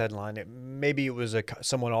Vice headline, maybe it was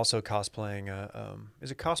someone also cosplaying.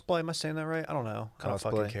 Is it cosplay? Am I saying that right? I don't know. I don't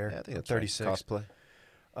fucking Cosplay? care. Yeah, I think I'm that's right. 36.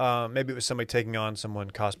 Cosplay. Maybe it was somebody taking on someone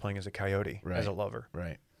cosplaying as a coyote, as Right. a lover.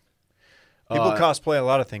 Right. People cosplay a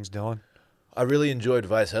lot of things, Dylan. I really enjoyed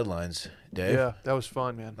Vice headlines, Dave. Yeah, that was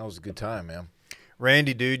fun, man. That was a good time, man.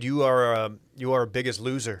 Randy, dude, you are a biggest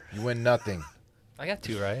loser. You win nothing. I got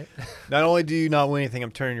 2 right. Not only do you not win anything,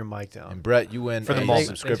 I'm turning your mic down. And Brett, you win For the a moment.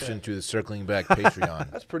 subscription to the Circling Back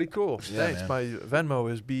Patreon. That's pretty cool. Yeah, Thanks. man. My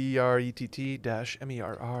Venmo is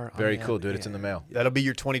BRETT-MERR. Very cool, dude. It's in the mail. That'll be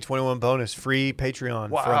your 2021 bonus, free Patreon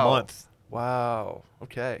for a Wow. month. Wow.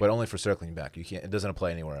 Okay. But only for Circling Back. You can't. It doesn't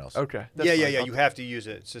apply anywhere else. Okay. Yeah. fine. You have to use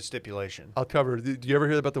it. It's a stipulation. I'll cover. Do you ever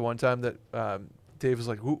hear about the one time that Dave was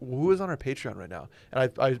like, "Who is on our Patreon right now?" And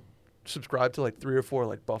I subscribed to like 3 or 4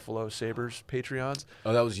 like Buffalo Sabres Patreons.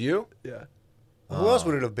 Oh, that was you? Yeah. Who else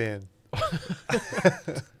would it have been?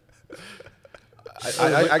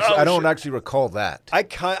 I don't actually recall that. I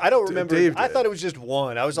don't remember. Dave I did. thought it was just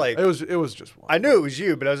one. I was like, It was just one. I knew it was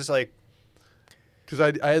you, but I was just like, because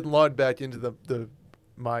I had logged back into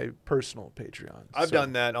my personal Patreon. I've so-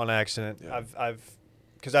 done that on accident. Yeah.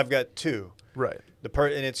 Because I've got 2. Right.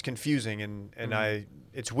 And it's confusing and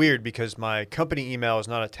it's weird because my company email is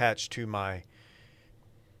not attached to my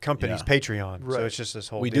company's Yeah. Patreon. So Right. it's just this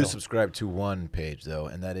whole We deal. do subscribe to one page though,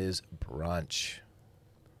 and that is Brunch.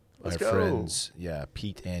 Let's Our go. friends, yeah,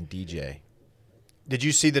 Pete and DJ. Did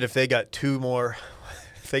you see that if they got 2 more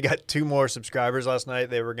subscribers last night,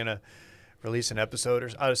 they were going to release an episode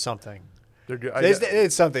or something? They're good.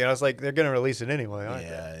 It's something. I was like, they're going to release it anyway, aren't they?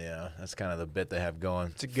 Yeah. That's kind of the bit they have going.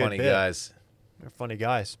 It's a good Funny bit. guys. They're funny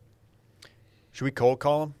guys. Should we cold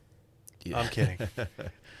call them? Yeah. I'm kidding.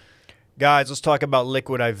 Guys, let's talk about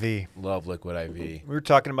Liquid IV. Love Liquid IV. We were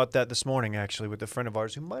talking about that this morning, actually, with a friend of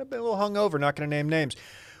ours who might have been a little hungover, not going to name names.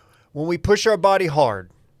 When we push our body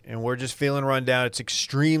hard and we're just feeling run down, it's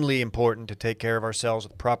extremely important to take care of ourselves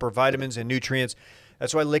with proper vitamins and nutrients.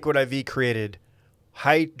 That's why Liquid IV created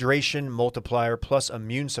Hydration Multiplier plus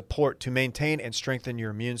immune support to maintain and strengthen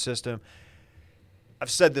your immune system. I've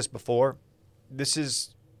said this before. This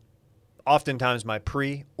is oftentimes my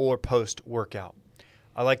pre or post workout.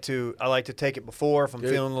 I like to take it before if I'm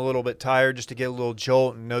feeling a little bit tired, just to get a little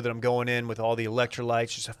jolt and know that I'm going in with all the electrolytes,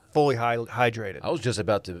 just fully hydrated. I was just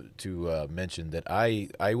about to mention that I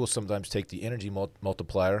will sometimes take the Energy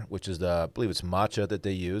Multiplier, which is I believe it's matcha that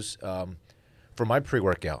they use for my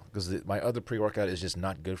pre-workout, because my other pre-workout is just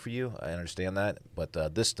not good for you. I understand that, but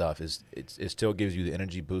this stuff it still gives you the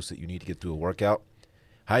energy boost that you need to get through a workout,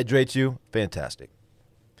 hydrates you, fantastic.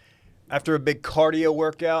 After a big cardio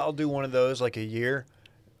workout, I'll do one of those like a year.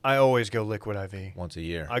 I always go Liquid IV. Once a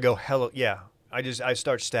year. I go I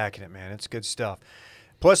start stacking it, man. It's good stuff.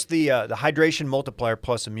 Plus the Hydration Multiplier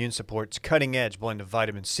plus immune support. It's cutting edge blend of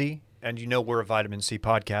vitamin C, and you know we're a vitamin C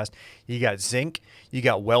podcast. You got zinc, you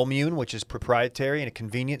got Wellmune, which is proprietary and a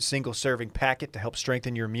convenient single serving packet to help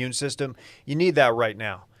strengthen your immune system. You need that right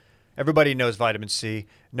now. Everybody knows vitamin C,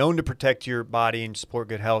 known to protect your body and support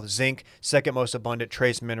good health. Zinc, second most abundant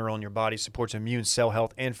trace mineral in your body, supports immune cell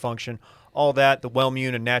health and function. All that, the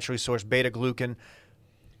Wellmune and naturally sourced beta-glucan.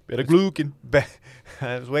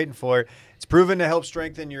 I was waiting for it. It's proven to help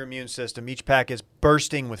strengthen your immune system. Each pack is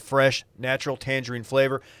bursting with fresh, natural tangerine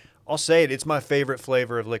flavor. I'll say it, it's my favorite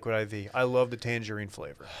flavor of Liquid IV. I love the tangerine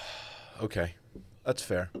flavor. Okay, that's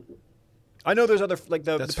fair. I know there's other, like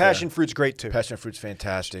the That's passion fair. fruit's great too. Passion fruit's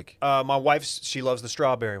fantastic. My wife, she loves the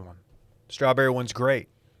strawberry one. Strawberry one's great.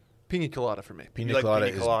 Pina colada for me. Pina like colada,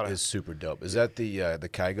 pina colada. Is super dope. Is that the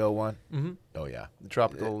Kygo one? Mm-hmm. Oh yeah, The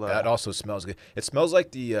tropical. that also smells good. It smells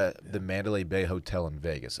like the Mandalay Bay Hotel in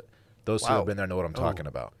Vegas. Those who Wow. have been there know what I'm talking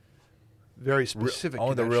about. very specific.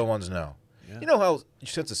 Only the connection. real ones know. Yeah. You know how you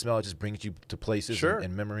sense the smell? It just brings you to places Sure.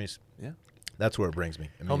 and memories. Yeah. That's where it brings me.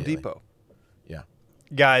 Home immediately. Depot. Yeah.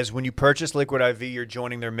 Guys, when you purchase Liquid IV, you're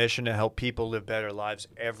joining their mission to help people live better lives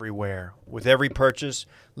everywhere. With every purchase,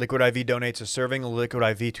 Liquid IV donates a serving of Liquid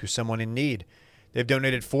IV to someone in need. They've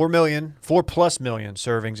donated 4 plus million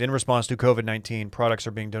servings in response to COVID-19. Products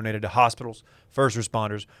are being donated to hospitals, first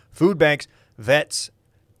responders, food banks, vets,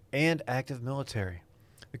 and active military.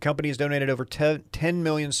 The company has donated over 10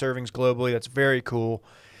 million servings globally. That's very cool.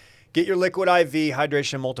 Get your Liquid IV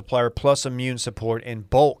Hydration Multiplier plus immune support in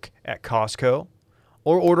bulk at Costco,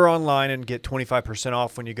 or order online and get 25%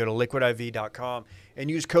 off when you go to liquidiv.com and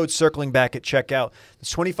use code CirclingBack at checkout.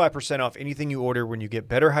 That's 25% off anything you order when you get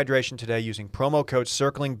better hydration today using promo code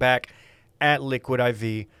CirclingBack at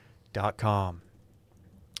liquidiv.com.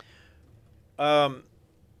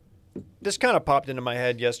 This kind of popped into my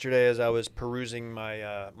head yesterday as I was perusing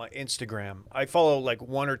my my Instagram. I follow like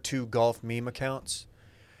 1 or 2 golf meme accounts.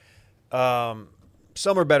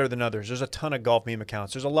 Some are better than others. There's a ton of golf meme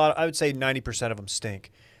accounts. There's a lot. I would say 90% of them stink.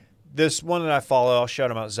 This one that I follow, I'll shout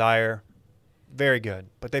him out, Zaire. Very good.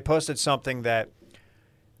 But they posted something that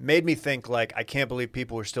made me think, like, I can't believe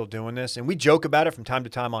people are still doing this. And we joke about it from time to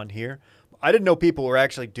time on here. I didn't know people were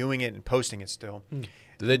actually doing it and posting it still.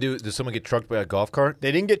 Did someone get trucked by a golf cart?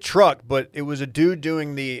 They didn't get trucked, but it was a dude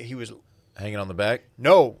doing he was Hanging on the back?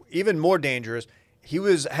 No, even more dangerous. He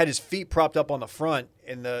had his feet propped up on the front,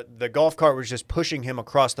 and the golf cart was just pushing him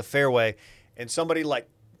across the fairway, and somebody like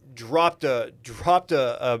dropped a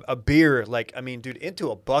beer, like, I mean, dude,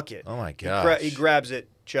 into a bucket. Oh my gosh! He grabs it,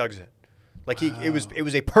 chugs it, like it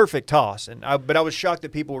was a perfect toss, but I was shocked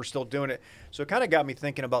that people were still doing it. So it kind of got me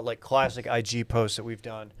thinking about like classic IG posts that we've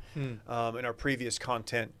done in our previous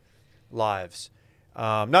content lives,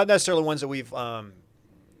 not necessarily ones that we've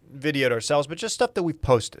videoed ourselves, but just stuff that we've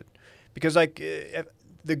posted. Because like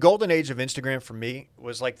the golden age of Instagram for me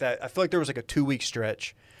was like that. I feel like there was like a 2-week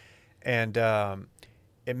stretch, and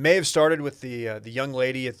it may have started with the young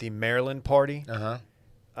lady at the Maryland party,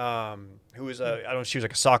 who was she was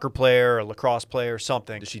like a soccer player or a lacrosse player or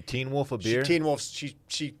something. Did she Teen Wolf a beer? She Teen Wolf.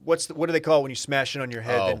 She what do they call it when you smash it on your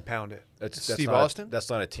head then pound it? That's Steve not Austin? That's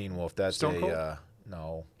not a Teen Wolf. That's Stone Cold?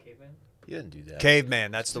 No. Caveman? You didn't do that.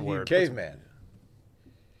 Caveman. That's the word. Caveman.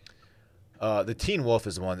 The Teen Wolf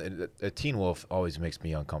is the one. A Teen Wolf always makes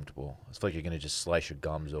me uncomfortable. It's like you're gonna just slice your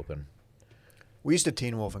gums open. We used to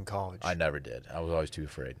Teen Wolf in college. I never did. I was always too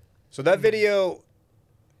afraid. So that video,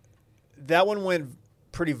 that one went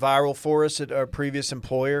pretty viral for us at our previous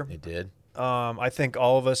employer. It did. I think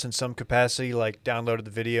all of us in some capacity like downloaded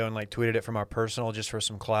the video and like tweeted it from our personal just for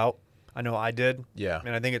some clout. I know I did. Yeah.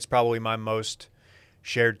 And I think it's probably my most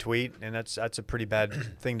shared tweet, and that's a pretty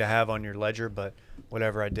bad thing to have on your ledger, but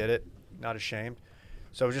whatever, I did it. Not ashamed.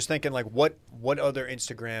 So I was just thinking, like, what other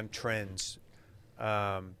Instagram trends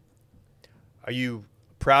are you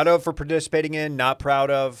proud of for participating in, not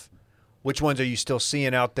proud of? Which ones are you still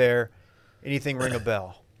seeing out there? Anything ring a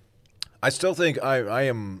bell? I still think I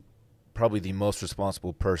am probably the most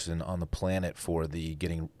responsible person on the planet for the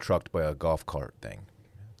getting trucked by a golf cart thing,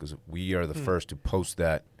 because we are the first to post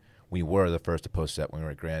that. We were the first to post that when we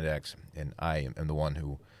were at Grand X, and I am the one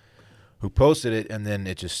who posted it, and then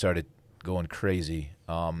it just started going crazy.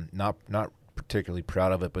 Not particularly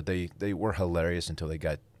proud of it, but they were hilarious until they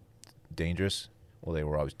got dangerous. Well, they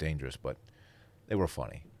were always dangerous, but they were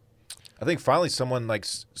funny. I think finally someone like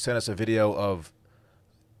sent us a video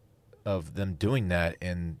of them doing that,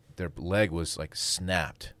 and their leg was like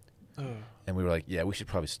snapped. And we were like, yeah, we should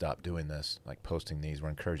probably stop doing this, like posting these. We're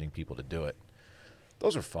encouraging people to do it.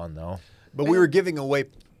 Those are fun though. But we were giving away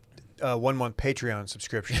 1-month Patreon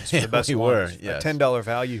subscriptions for the best we ones. were, yes. A $10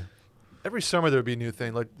 value. Every summer there would be a new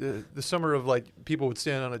thing. Like the summer of like people would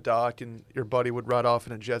stand on a dock and your buddy would ride off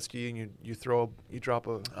in a jet ski and you drop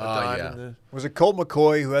a dime yeah. in the. Was it Colt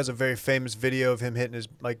McCoy who has a very famous video of him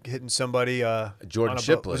hitting somebody? Jordan on a boat?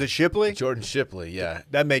 Shipley. Was it Shipley? Jordan Shipley, yeah.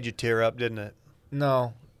 That made you tear up, didn't it?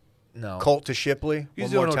 No. Colt to Shipley. He's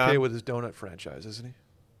one doing more time. okay with his donut franchise, isn't he?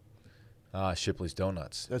 Shipley's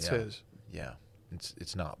Donuts. That's yeah. his. Yeah.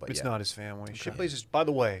 It's not, but It's yeah. not his family. Shipley's is, by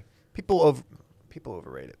the way, people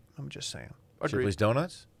overrate it. I'm just saying. Agreed. Shipley's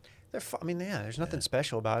Donuts? I mean, yeah, there's nothing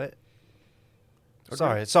special about it.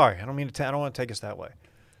 Agreed. Sorry. I don't mean to. I don't want to take us that way.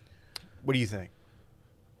 What do you think?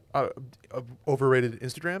 Overrated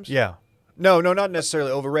Instagrams? Yeah. No, not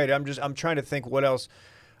necessarily overrated. I'm trying to think what else.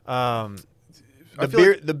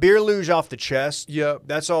 The beer luge off the chest. Yeah.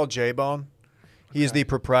 That's all J-Bone. He is the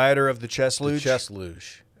proprietor of the chest The luge. chest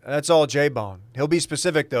luge. That's all J-Bone. He'll be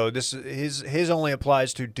specific though. His only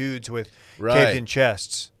applies to dudes with Right. caved in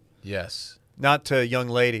chests, Yes. not to young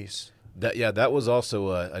ladies. That was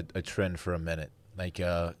also a trend for a minute. Like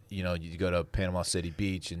you go to Panama City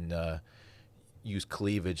Beach and use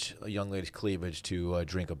cleavage, a young lady's cleavage, to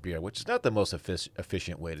drink a beer, which is not the most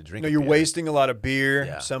efficient way to drink. No, a you're beer. wasting a lot of beer.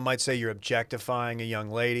 Yeah. Some might say you're objectifying a young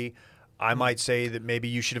lady. I might say that maybe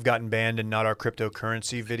you should have gotten banned and not our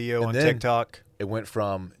cryptocurrency video on then- TikTok. It went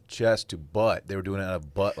from chest to butt. They were doing it out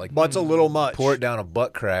of butt, like Butt's a little much. pour it down a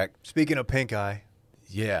butt crack. Speaking of pink eye,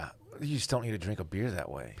 Yeah, you just don't need to drink a beer that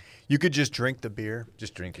way. you could just drink the beer.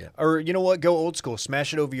 Just drink it Or you know what? Go old school.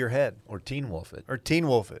 Smash it over your head. or Teen Wolf it. Or Teen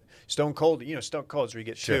Wolf it. Stone Cold. You know, Stone Cold's where you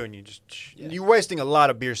get Sure. two and you just... You're wasting a lot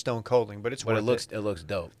of beer Stone Colding, but it's But worth it looks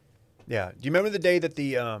dope. Yeah. Do you remember the day that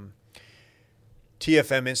the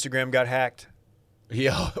TFM Instagram got hacked?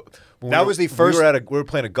 Yeah, That was the first- We were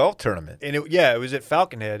playing a golf tournament. And it was at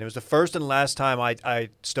Falconhead. It was the first and last time I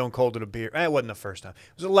Stone Colded a beer. It wasn't the first time.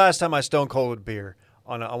 It was the last time I Stone Colded a beer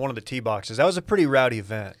on one of the tee boxes. That was a pretty rowdy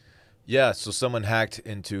event. Yeah, so someone hacked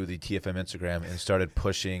into the TFM Instagram and started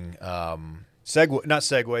pushing Not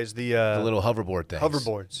Segways. the little hoverboard things.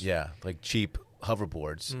 hoverboards. Yeah, like cheap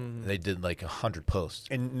hoverboards. They did like 100 posts.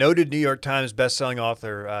 And noted New York Times bestselling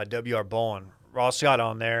author W.R. Bowen, Ross got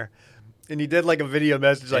on there, and he did like a video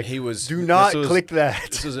message like, he was- "Do not this was- click that."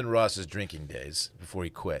 This was in Ross's drinking days before he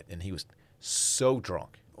quit, and he was so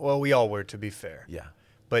drunk. Well, we all were, to be fair. Yeah.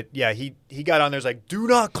 But yeah, he got on there, was like, "Do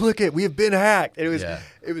not click it. We have been hacked." And Yeah.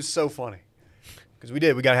 it was so funny because we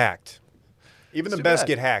got hacked. Even the Too best bad.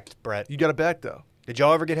 get hacked, Brett. You got it back though. Did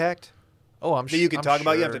y'all ever get hacked? Oh, I'm That sure you can I'm talk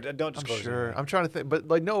about? You have sure. to- don't I'm disclose sure. anything. I'm trying to think, but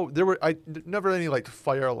like no, there were never any like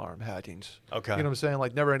fire alarm hackings. Okay. You know what I'm saying?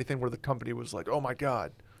 Like never anything where the company was like, oh my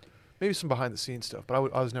god, maybe some behind the scenes stuff, but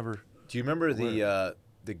I was never. Do you remember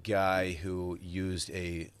the guy who used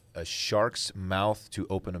a shark's mouth to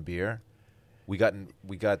open a beer? We got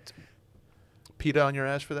PETA on your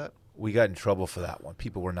ass for that? in trouble for that one.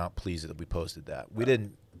 People were not pleased that we posted that. We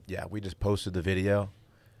didn't. Yeah, we just posted the video.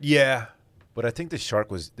 Yeah. But I think the shark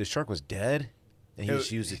was dead, and he It-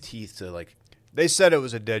 just used his teeth to like They said it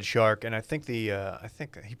was a dead shark, and I think he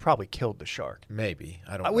probably killed the shark. maybe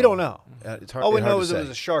I don't. know. We don't know. It's hard. All we it's hard know to is it was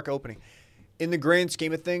say. a shark opening. In the grand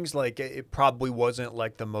scheme of things, like it probably wasn't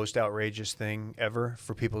like the most outrageous thing ever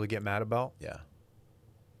for people to get mad about. Yeah.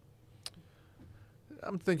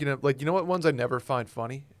 I'm thinking of like, you know what ones I never find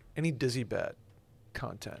funny? Any dizzy bat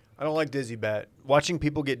content. I don't like dizzy bat. Watching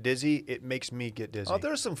people get dizzy, it makes me get dizzy. Oh,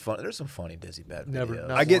 there's some fun. There's some funny dizzy bad Never- videos.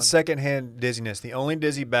 not I get one. secondhand dizziness. The only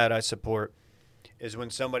dizzy bat I support is when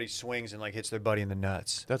somebody swings and like hits their buddy in the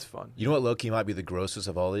nuts. That's fun. You know what, low-key might be the grossest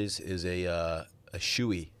of all these is a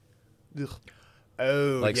shoey. Ugh.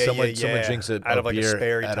 Oh, Like yeah, someone yeah. drinks a out of like beer a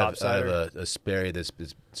Sperry out top of cider. a Sperry that's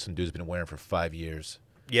some dude's been wearing for 5 years.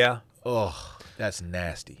 Yeah. Oh, that's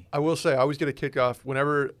nasty. I will say I always get a kick off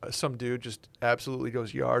whenever some dude just absolutely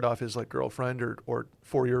goes yard off his like girlfriend or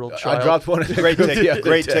 4-year-old child. I dropped one. Great, the other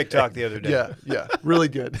great day. TikTok the other day. Yeah, really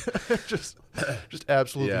good. just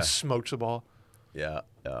absolutely Yeah. smokes them all. Yeah,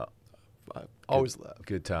 yeah. I always laugh.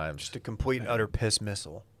 Good times. Just a complete and utter piss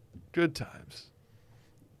missile. Good times.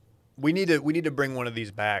 We need to bring one of these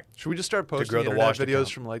back. Should we just start posting grow the internet Wash videos account.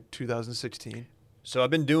 from like 2016? So I've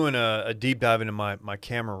been doing a deep dive into my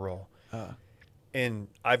camera roll, Uh, and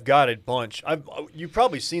I've got a bunch. You've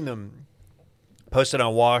probably seen them posted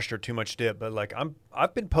on Washed or Too Much Dip, but like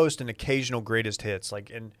I've been posting occasional greatest hits,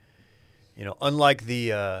 like unlike the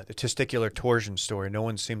testicular torsion story, no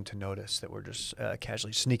one seemed to notice that we're just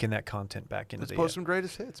casually sneaking that content back into let's the post some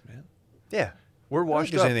greatest hits, man. yeah. We're think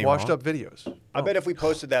washed there's up. anything Washed wrong. up videos. I bet if we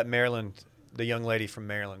posted that the young lady from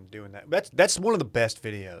Maryland doing that's one of the best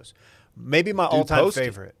videos. Maybe my all-time post it.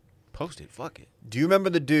 favorite. Post it. Fuck it. Do you remember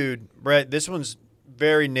the dude, Brett? This one's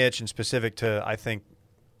very niche and specific to, I think,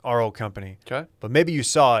 our old company. Okay. But maybe you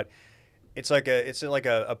saw it. It's like a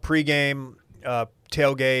pregame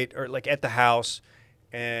tailgate or like at the house,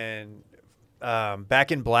 and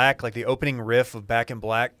Back in Black, like the opening riff of Back in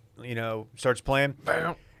Black, starts playing.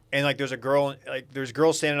 Bam. And like there's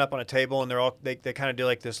girls standing up on a table, and they kind of do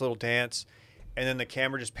like this little dance, and then the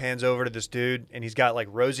camera just pans over to this dude, and he's got like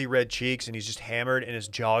rosy red cheeks, and he's just hammered, and his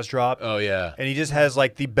jaws drop. Oh yeah. And he just has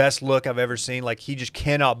like the best look I've ever seen. Like he just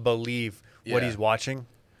cannot believe what Yeah. he's watching.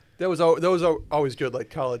 That was always good,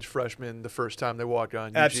 like college freshmen the first time they walk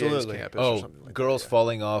on UGA's Absolutely. campus or Oh, something like girls that.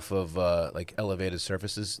 falling off of like elevated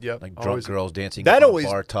surfaces. Yep, Like drunk always- girls dancing That up on always- a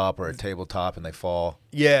bar top or a tabletop and they fall.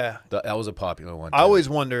 Yeah. That was a popular one. I too. always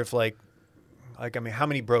wonder if how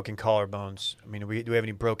many broken collarbones? I mean, do we have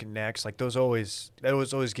any broken necks? Like that was always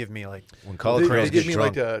give me like. when They, college girls they give get me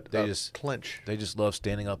drunk, like a they just clinch. they just love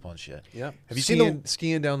standing up on shit. Yeah. Have you seen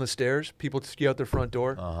skiing down the stairs? People ski out their front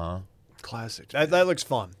door. Uh huh. Classics. That looks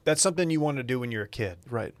fun. That's something you want to do when you're a kid,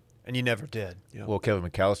 Right. and you never did. Yeah. Well, Kevin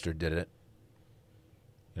McAllister did it.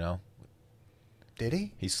 You know, Did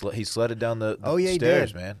he? he sledded down the He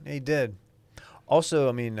stairs, did. man. He did. Also,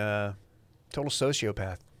 I mean, total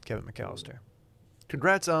sociopath, Kevin McAllister.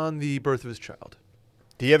 Congrats on the birth of his child.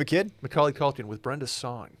 Do you have a kid? Macaulay Culkin with Brenda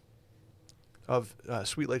Song of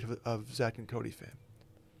Sweet Life of Zach and Cody fame.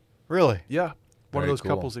 Really? Yeah. One of Very those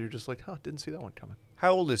cool. couples that you're just like, huh, didn't see that one coming.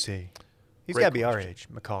 How old is he? He's Great got to be our question. age,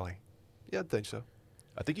 Macaulay. Yeah, I think so.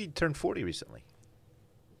 I think he turned 40 recently.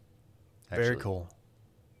 Very Actually. cool.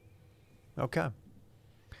 Okay.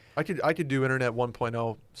 I could do Internet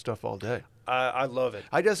 1.0 stuff all day. I love it.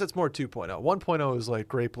 I guess it's more 2.0. 1.0 is like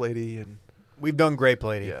Grape Lady and We've done Grape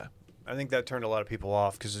Lady. yeah, I think that turned a lot of people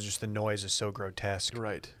off because it's just the noise is so grotesque.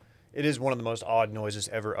 right. It is one of the most odd noises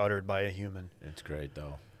ever uttered by a human. It's great,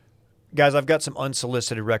 though. Guys, I've got some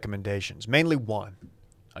unsolicited recommendations, mainly one.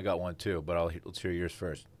 I got one, too, but let's hear yours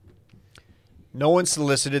first. No one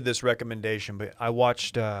solicited this recommendation, but I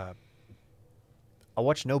watched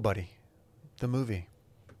Nobody, the movie,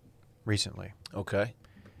 recently. Okay.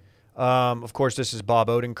 Of course, this is Bob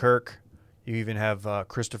Odenkirk. You even have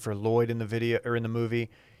Christopher Lloyd in the video or in the movie.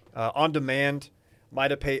 On Demand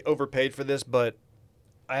might have overpaid for this, but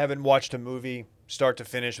I haven't watched a movie start to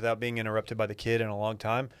finish without being interrupted by the kid in a long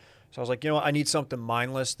time. So I was like, you know what? I need something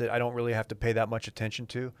mindless that I don't really have to pay that much attention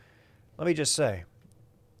to. Let me just say,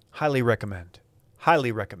 highly recommend.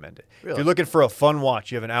 Highly recommend it. Really? If you're looking for a fun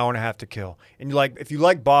watch, you have an hour and a half to kill. And if you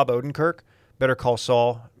like Bob Odenkirk, Better Call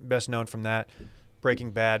Saul, best known from that,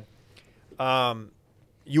 Breaking Bad,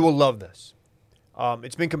 you will love this.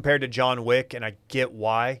 It's been compared to John Wick, and I get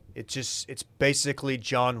why. It's basically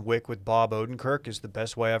John Wick with Bob Odenkirk is the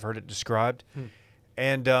best way I've heard it described.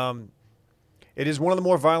 And it is one of the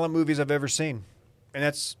more violent movies I've ever seen. And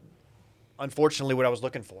that's unfortunately what I was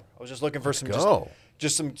looking for. I was just looking for some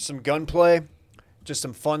gunplay, just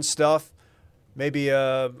some fun stuff, maybe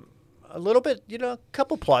a little bit, a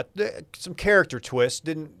couple plot, some character twists.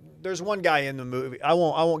 There's one guy in the movie. I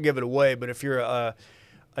won't give it away, but if you're a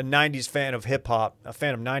 90s fan of hip hop, a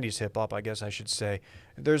fan of 90s hip hop, I guess I should say,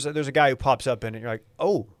 there's a guy who pops up in it. And you're like,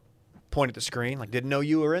 oh, point at the screen, like didn't know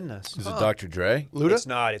you were in this. Is it Dr. Dre? Luda? It's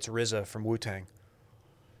not. It's RZA from Wu-Tang.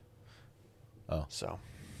 Oh. So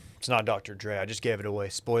it's not Dr. Dre. I just gave it away.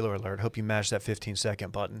 Spoiler alert. Hope you mashed that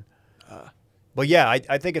 15-second button. But yeah,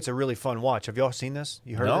 I think it's a really fun watch. Have y'all seen this?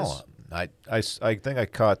 You heard of this? I think I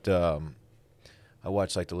caught. I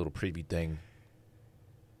watched like the little preview thing.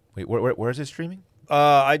 Wait, where is it streaming?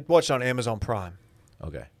 I watched on Amazon Prime.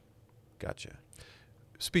 Okay, gotcha.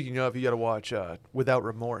 Speaking of, you got to watch Without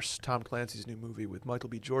Remorse, Tom Clancy's new movie with Michael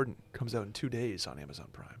B. Jordan. Comes out in 2 days on Amazon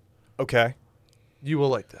Prime. Okay. You will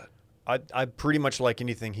like that. I pretty much like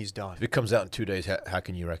anything he's done. If it comes out in 2 days, how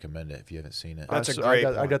can you recommend it if you haven't seen it? That's a So great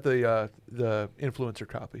I point. got the influencer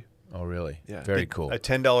copy. Oh, really? Yeah. Very cool. A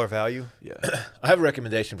 $10 value. Yeah. I have a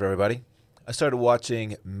recommendation for everybody. I started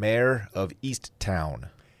watching Mayor of Easttown.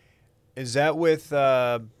 Is that with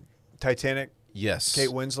Titanic? Yes. Kate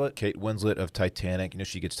Winslet? Kate Winslet of Titanic. You know,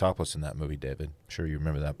 she gets topless in that movie, David. I'm sure you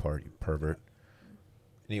remember that part, you pervert.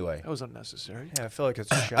 Anyway. That was unnecessary. Yeah, I feel like it's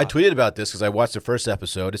a shot. I tweeted about this because I watched the first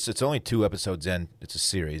episode. It's only 2 episodes in. It's a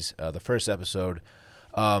series. The first episode,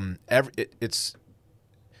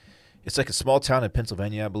 it's like a small town in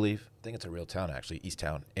Pennsylvania, I believe. I think it's a real town, actually,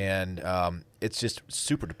 Easttown. And it's just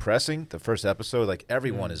super depressing. The first episode, like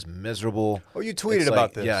everyone is miserable. Oh, you tweeted It's about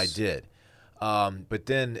like- this. Yeah, I did. But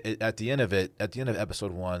then at the end of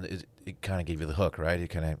episode 1, it kind of gave you the hook, right? It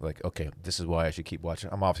kind of like, okay, this is why I should keep watching.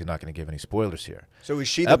 I'm obviously not going to give any spoilers here. So is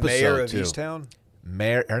she the Episode mayor of 2. Easttown?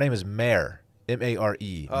 Mare, her name is Mare,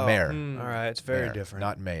 M-A-R-E, Oh, Mare. All right, it's very Mare, different.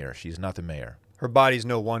 Not mayor. She's not the mayor. Her body's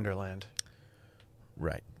no wonderland.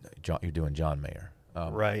 Right. You're doing John Mayer.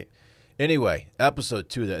 Right. Anyway, episode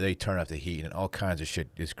 2, that they turn up the heat and all kinds of shit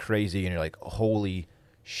is crazy, and you're like, holy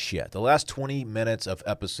shit. The last 20 minutes of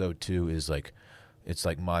episode 2 is like, it's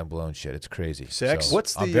like mind blown shit. It's crazy. Sex? So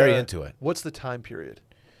What's the? I'm very into it. What's the time period?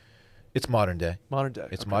 It's modern day. Modern day.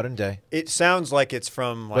 It's Okay. modern day. It sounds like it's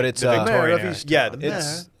from like But it's, the Mayor Victorian of era. Easttown. Yeah,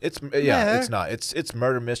 the It's mayor. yeah. Mayor. It's not. It's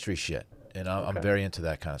murder mystery shit, and I'm Okay. very into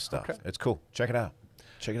that kind of stuff. Okay. It's cool. Check it out.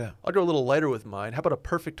 Check it out. I'll go a little lighter with mine. How about A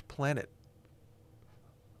Perfect Planet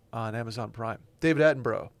on Amazon Prime? David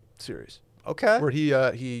Attenborough series Okay. where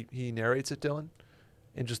he narrates it, Dylan,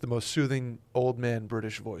 in just the most soothing old man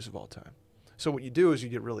British voice of all time. So what you do is you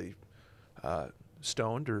get really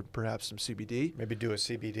stoned or perhaps some CBD. Maybe do a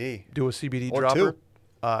CBD. Do a CBD Or dropper.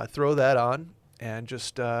 2. Throw that on and just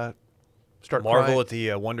start Marvel crying. at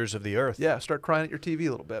the wonders of the earth. Yeah, start crying at your TV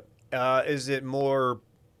a little bit.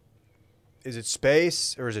 Is it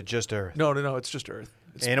space or is it just Earth? No, it's just Earth.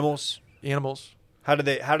 It's Animals? animals. How do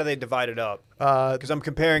they divide it up? Because I'm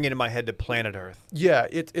comparing it in my head to Planet Earth. Yeah,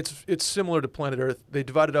 it's similar to Planet Earth. They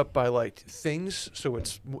divide it up by like things. So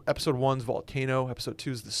it's episode 1's volcano, episode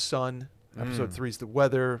 2 is the sun, episode 3 is the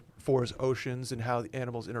weather, 4 is oceans, and how the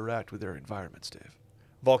animals interact with their environments. Dave.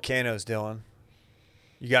 Volcanoes, Dylan.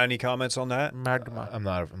 You got any comments on that? Magma. I'm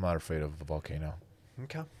not afraid of the volcano.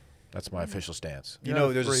 Okay. That's my official stance. You You're know,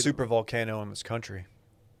 not there's a afraid- super volcano in this country.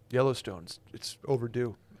 Yellowstone. It's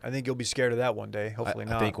overdue. I think you'll be scared of that one day. Hopefully I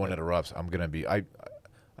not. think when it erupts, I'm gonna be. I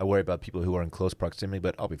worry about people who are in close proximity,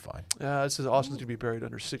 but I'll be fine. It says Austin's gonna be buried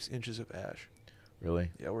under 6 inches of ash.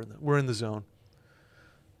 Really? Yeah, we're in the zone.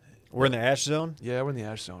 We're in the ash zone. Yeah, we're in the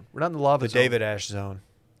ash zone. We're not in the lava The zone. David Ash zone.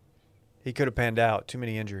 He could have panned out. Too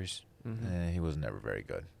many injuries. Mhm. He was never very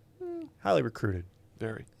good. Highly recruited.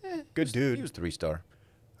 Very. Good dude. He was 3-star.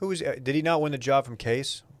 Who was? Did he not win the job from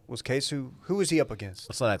Case? Was Case who was he up against?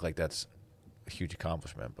 Let's not act like that's a huge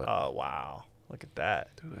accomplishment, but Oh wow! Look at that.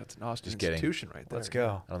 Dude, that's an Austin Just kidding. institution right there. Let's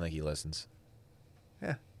go. I don't think he listens.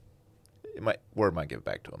 Yeah. Word might get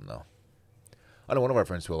back to him though. I know one of our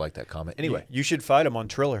friends will like that comment. Anyway, you should fight him on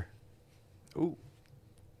Triller. Ooh.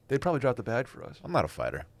 They'd probably drop the bag for us. I'm not a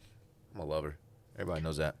fighter. I'm a lover. Everybody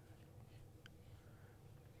knows that.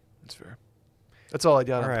 That's fair. That's all I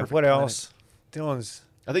got. All on right. Perfect What Planet. else? Dylan's.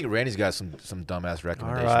 I think Randy's got some dumbass All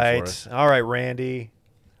recommendations for us. right. All right, Randy.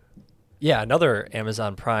 Yeah, another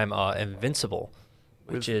Amazon Prime, Invincible,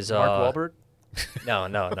 which With is Mark Wahlberg.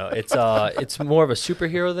 No. It's more of a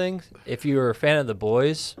superhero thing. If you're a fan of The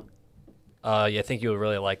Boys, I think you'll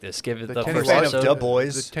really like this. Give it the Kenny first fan of episode. Dub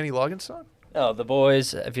Boys. The Kenny Loggins song. No, The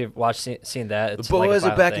Boys. If you've seen that, The it's like a boys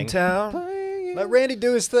are violent back thing. in town. Let Randy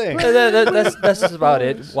do his thing. That's just about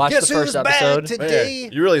it. Watch Guess the first who's back episode. today?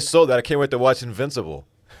 Man, you really sold that. I can't wait to watch Invincible.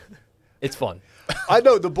 It's fun. I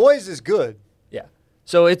know The Boys is good. Yeah.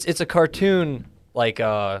 So it's a cartoon like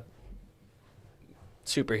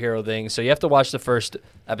superhero thing. So you have to watch the first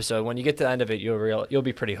episode. When you get to the end of it, you'll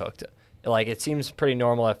be pretty hooked. Like it seems pretty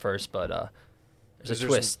normal at first, but there's Is a there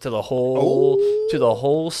twist to the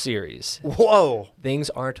whole series. Whoa. Things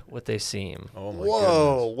aren't what they seem. Oh my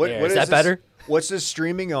Whoa. What, Yeah, what is that this- better? What's this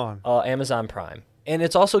streaming on? Amazon Prime, and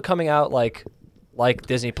it's also coming out like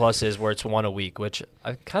Disney Plus is, where it's one a week, which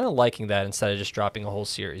I'm kind of liking that instead of just dropping a whole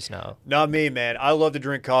series now. Not me, man. I love to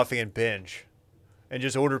drink coffee and binge and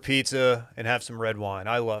just order pizza and have some red wine.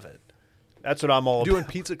 I love it. That's what I'm all Doing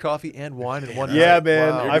about. pizza, coffee, and wine in one Yeah, night. man.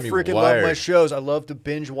 Wow. You're I gonna be freaking love my wired. shows. I love to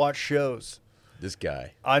binge watch shows. This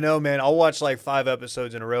guy. I know, man. I'll watch like 5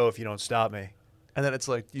 episodes in a row if you don't stop me. And then it's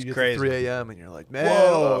like you get crazy. to 3 a.m. and you're like, man.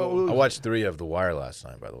 Whoa. I watched 3 of The Wire last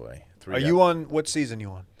night, by the way. 3 Are you on what season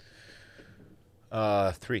you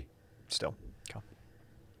on? 3. Still. Okay.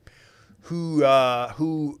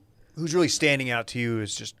 Who's really standing out to you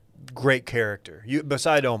is just great character. You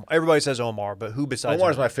beside Omar. Everybody says Omar, but who besides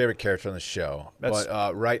Omar's Omar? my favorite character on the show. That's-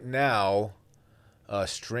 But right now,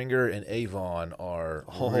 Stringer and Avon are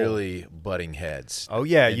really butting heads. Oh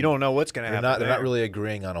yeah, And you don't know what's going to They're happen. not there. really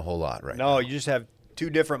agreeing on a whole lot right No, now. you just have 2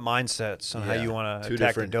 different mindsets on how Yeah, you want to two attack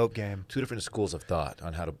the different- dope game. 2 different schools of thought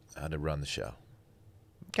on how to run the show.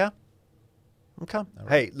 Okay. Okay.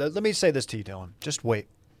 Hey, let me say this to you, Dylan. Just wait.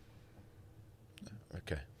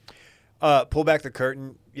 Okay. Pull back the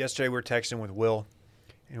curtain. Yesterday we were texting with Will,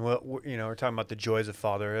 and we're talking about the joys of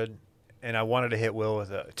fatherhood, and I wanted to hit Will with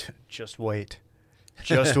a just wait,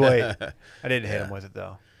 just wait. I didn't hit him with it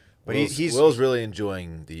though, but Will's really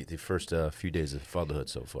enjoying the first few days of fatherhood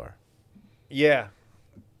so far. yeah.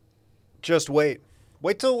 Just wait.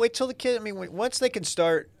 Wait till the kid. I mean, once they can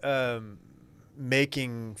start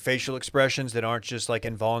making facial expressions that aren't just like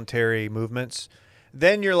involuntary movements,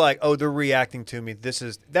 then you're like, oh, they're reacting to me.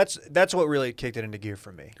 That's what really kicked it into gear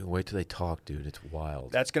for me. Dude, wait till they talk, dude. It's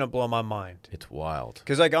wild. That's gonna blow my mind. It's wild.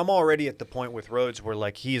 Because like I'm already at the point with Rhodes where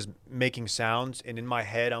like he is making sounds, and in my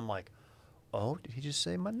head I'm like, oh, did he just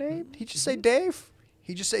say my name? Did he just say Dave?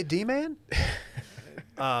 He just say D-man?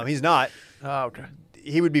 He's not. Oh, okay.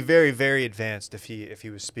 He would be very, very advanced if he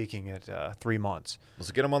was speaking at 3 months.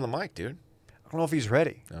 Let's get him on the mic, dude. I don't know if he's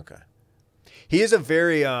ready. Okay. He is a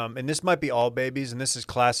very and this might be all babies, and this is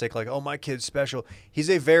classic. Like, oh, my kid's special. He's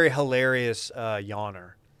a very hilarious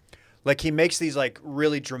yawner. Like he makes these like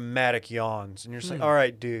really dramatic yawns, and you're just like, all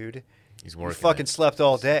right, dude, He's you working. fucking slept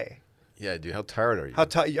all day. Yeah, dude. How tired are you? How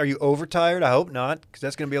are you overtired? I hope not, because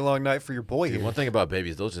that's gonna be a long night for your boy Dude, here. one thing about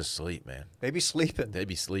babies, they'll just sleep, man. Maybe sleeping. They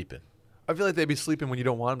be sleeping. I feel like they'd be sleeping when you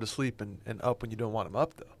don't want them to sleep and up when you don't want them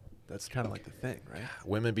up, though. That's kind of like the thing, right?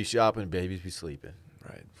 Women be shopping, babies be sleeping.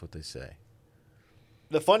 Right. That's what they say.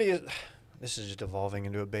 The funniest, this is just evolving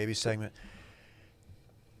into a baby segment.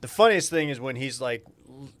 The funniest thing is when he's like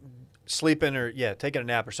sleeping or taking a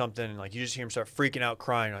nap or something, and like you just hear him start freaking out,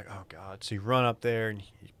 crying. You're like, oh God! So you run up there and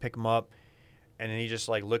you pick him up, and then he just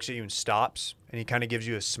like looks at you and stops, and he kind of gives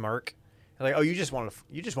you a smirk. And like, oh, you just wanted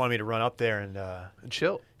me to run up there and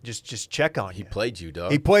chill, just check on He you. played you,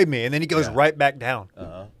 dog. He played me, and then he goes Yeah. right back down.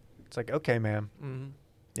 Uh-huh. It's like, okay, man. Mm-hmm.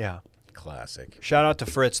 Yeah. Classic. Shout out to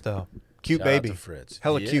Fritz though. Cute Shout baby. out to Fritz.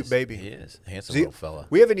 Hella He cute is. baby. He is. Handsome Is he- little fella.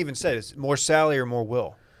 We haven't even said it's more Sally or more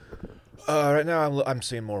Will. Right now, I'm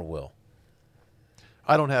seeing more Will.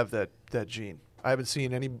 I don't have that gene. I haven't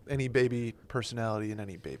seen any baby personality in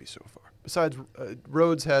any baby so far. Besides,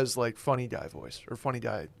 Rhodes has like funny guy voice or funny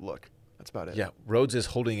guy look. That's about it. Yeah, Rhodes is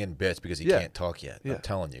holding in bits because he Yeah. can't talk yet. Yeah. I'm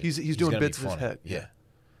telling you. He's doing gonna be bits in his funny. head. Yeah.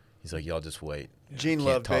 He's like, y'all just wait. Gene Can't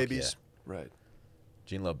love talk babies. yet. Right.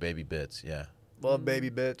 Gene love baby bits. Yeah. Love baby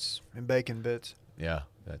bits and bacon bits. Yeah,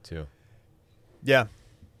 that too. Yeah.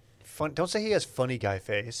 Fun. Don't say he has funny guy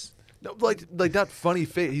face. No, like not funny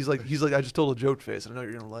face. He's like I just told a joke face. I know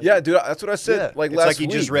you're gonna like. Yeah, it. dude, that's what I said. Yeah. Like It's last like he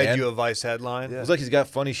week, just read man. you a Vice headline. Yeah. It's like he's got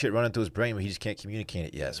funny shit running through his brain, but he just can't communicate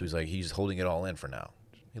it yet. So he's like, he's holding it all in for now.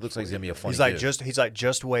 He looks like he's gonna be a funny. He's like, dude.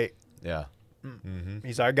 just wait. Yeah. Mm-hmm.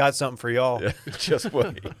 He's like, I got something for y'all. Yeah. Just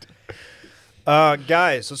wait.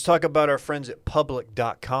 Guys, let's talk about our friends at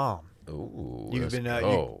Public.com. Ooh. You've let's been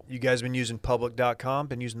go. you guys been using Public.com,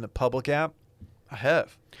 been using the Public app. I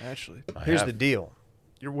have actually. I Here's have. the deal.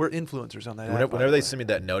 We're influencers on that. app, by Whenever the they way. send me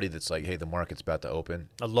that notey that's like, hey, the market's about to open,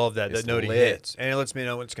 I love that. It's That note he lit. hits. And it lets me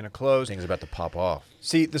know when it's going to close. things about to pop off.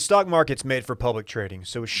 See, the stock market's made for public trading,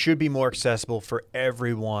 so it should be more accessible for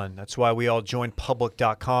everyone. That's why we all joined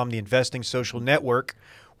Public.com, the investing social network,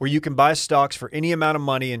 where you can buy stocks for any amount of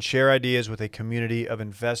money and share ideas with a community of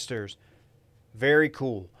investors. Very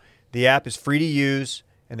cool. The app is free to use,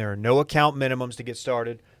 and there are no account minimums to get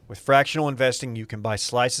started. With fractional investing, you can buy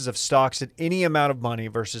slices of stocks at any amount of money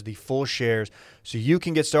versus the full shares, so you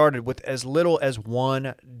can get started with as little as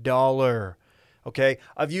 $1. Okay,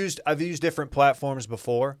 I've used different platforms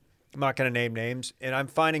before. I'm not going to name names, and I'm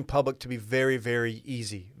finding Public to be very, very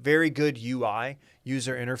easy. Very good UI,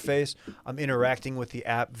 user interface. I'm interacting with the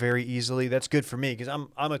app very easily. That's good for me because I'm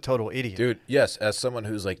a total idiot. Dude, yes, as someone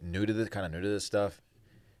who's like new to this stuff,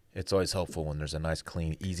 it's always helpful when there's a nice,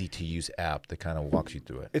 clean, easy-to-use app that kind of walks you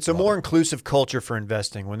through it. It's a more inclusive culture for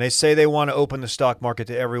investing. When they say they want to open the stock market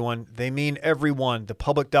to everyone, they mean everyone. The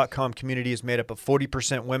Public.com community is made up of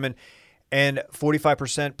 40% women and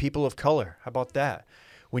 45% people of color. How about that?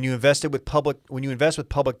 When you invest with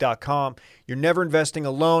Public.com, you're never investing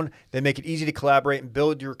alone. They make it easy to collaborate and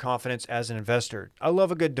build your confidence as an investor. I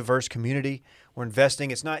love a good diverse community where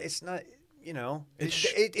investing. It's not. You know,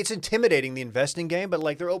 it's intimidating, the investing game, but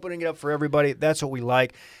like they're opening it up for everybody. That's what we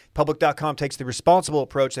like. Public.com takes the responsible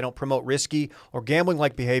approach. They don't promote risky or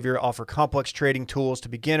gambling-like behavior, offer complex trading tools to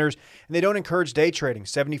beginners, and they don't encourage day trading.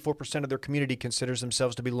 74% of their community considers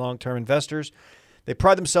themselves to be long-term investors. They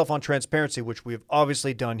pride themselves on transparency, which we have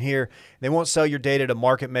obviously done here. They won't sell your data to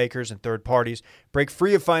market makers and third parties. Break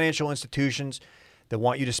free of financial institutions that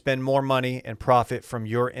want you to spend more money and profit from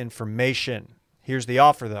your information. Here's the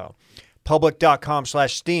offer, though.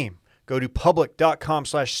 Public.com/Steam. Go to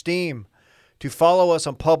Public.com/Steam to follow us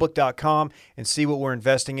on Public.com and see what we're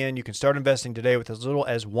investing in. You can start investing today with as little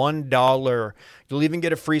as $1. You'll even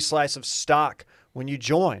get a free slice of stock when you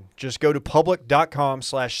join. Just go to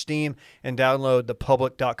Public.com/Steam and download the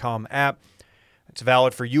Public.com app. It's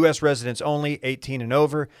valid for U.S. residents only, 18 and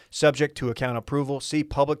over, subject to account approval. See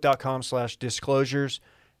Public.com/disclosures.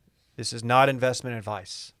 This is not investment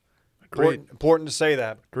advice. Great. Important to say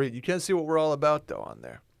that. Great. You can't see what we're all about though on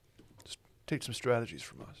there. Just take some strategies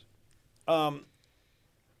from us. Not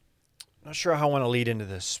sure how I want to lead into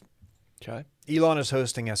this. Okay. Elon is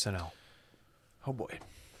hosting SNL. Oh boy.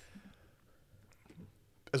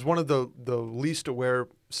 As one of the least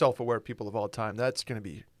self-aware people of all time, that's going to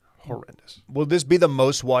be horrendous. Will this be the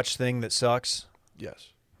most watched thing that sucks? Yes.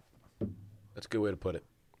 That's a good way to put it.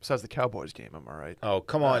 Besides the Cowboys game, am I right? Oh,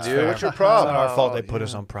 come on, dude. fair. What's your It's problem? not our fault they Oh, put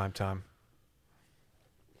us yeah. on prime time.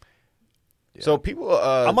 Yeah. So people,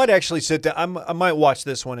 I might actually sit down. I might watch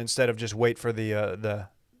this one instead of just wait for the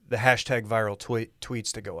hashtag viral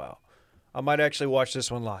tweets to go out. I might actually watch this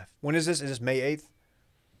one live. When is this? Is this May 8th?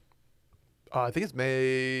 I think it's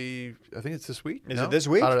May. I think it's this week. Is No? it this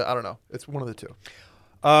week? I don't know. It's one of the two.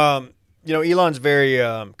 You know, Elon's very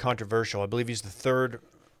controversial. I believe he's the third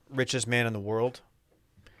richest man in the world.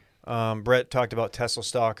 Brett talked about Tesla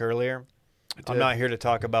stock earlier. I'm not here to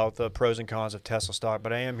talk about the pros and cons of Tesla stock,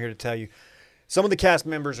 but I am here to tell you some of the cast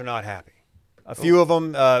members are not happy. A few of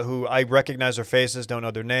them who I recognize their faces, don't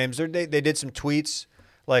know their names. They did some tweets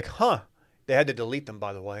like, huh. They had to delete them,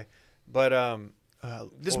 by the way. But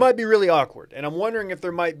This might be really awkward, and I'm wondering if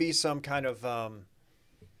there might be some kind of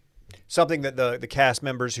something that the cast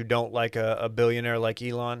members who don't like a billionaire like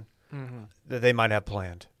Elon that they might have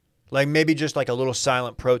planned. Like maybe just like a little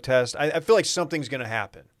silent protest. I feel like something's going to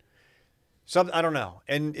happen. I don't know.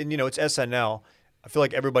 And you know, it's SNL. I feel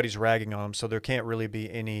like everybody's ragging on them, so there can't really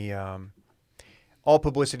be any all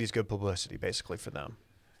publicity is good publicity, basically, for them.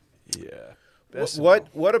 Yeah.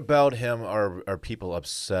 What about him are people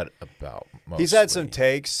upset about mostly? He's had some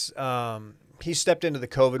takes. He stepped into the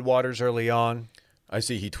COVID waters early on. I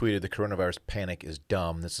see he tweeted the coronavirus panic is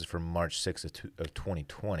dumb. This is from March 6th of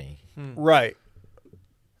 2020. Right.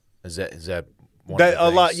 Is that one That of the a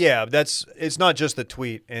lot? things? Yeah, it's not just the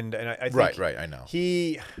tweet, and I think Right, I know.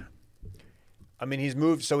 he's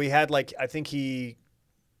moved. So he had I think he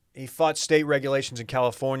fought state regulations in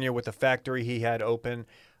California with the factory he had open.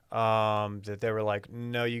 That they were like,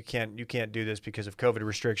 no, you can't do this because of COVID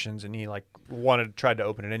restrictions, and he tried to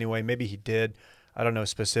open it anyway. Maybe he did. I don't know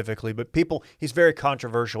specifically, but he's very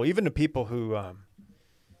controversial, even to people who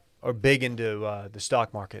are big into the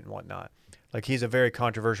stock market and whatnot. Like, he's a very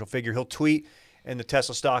controversial figure. He'll tweet, and the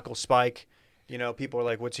Tesla stock will spike. You know, people are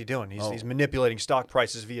like, what's he doing? He's manipulating stock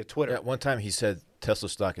prices via Twitter. At one time, he said Tesla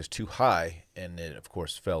stock is too high, and it, of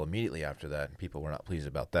course, fell immediately after that, and people were not pleased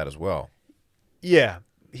about that as well. Yeah,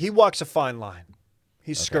 he walks a fine line.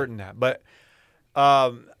 He's skirting that. But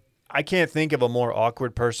I can't think of a more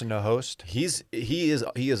awkward person to host. He is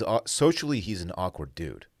socially, he's an awkward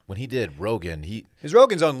dude. When he did Rogan, His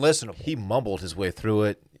Rogan's unlistenable. he mumbled his way through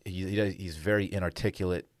it. He's very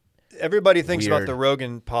inarticulate. Everybody thinks about Weird. the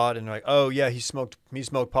Rogan pod and like, oh yeah, he smoked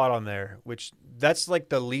pot on there, which that's like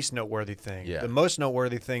the least noteworthy thing. Yeah. The most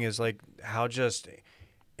noteworthy thing is like how just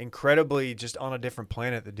incredibly just on a different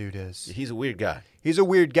planet the dude is. He's a weird guy. He's a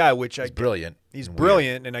weird guy, which He's brilliant. He's and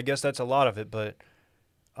brilliant, and I guess that's a lot of it. But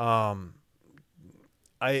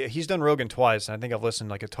he's done Rogan twice, and I think I've listened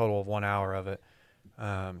like a total of 1 hour of it.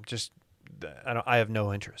 I have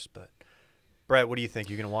no interest. But Brett, what do you think?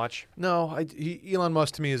 You gonna watch? No, Elon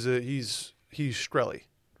Musk to me is he's Shkreli,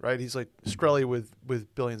 right? He's like Shkreli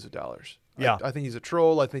with billions of dollars. Yeah. I think he's a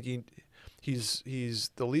troll. I think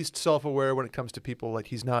he's the least self-aware when it comes to people. Like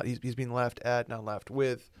he's being laughed at, not laughed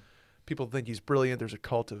with. People think he's brilliant. There's a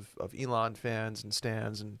cult of Elon fans and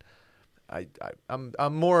stans, and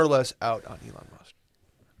I'm more or less out on Elon Musk.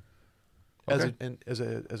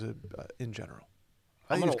 In general,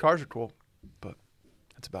 I think his cars are cool, but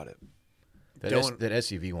that's about it. That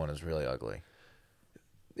SUV one is really ugly.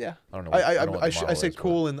 Yeah, I don't know. I don't know what the I model say is,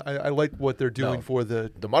 cool, and I like what they're doing No. for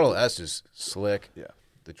the. The Model S is slick. Yeah.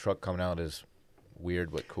 The truck coming out is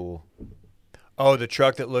weird but cool. Oh, the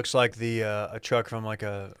truck that looks like a truck from like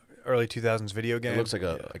a early 2000s video game. It looks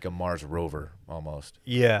like a Mars rover almost.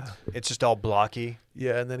 Yeah, it's just all blocky.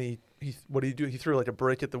 Yeah, and then he what did he do? He threw like a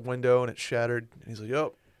brick at the window and it shattered. And he's like,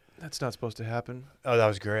 "Oh, that's not supposed to happen." Oh, that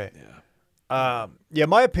was great. Yeah. Yeah,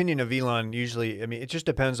 my opinion of Elon usually, I mean, it just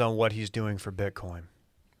depends on what he's doing for Bitcoin.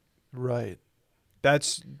 Right.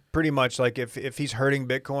 That's pretty much like if he's hurting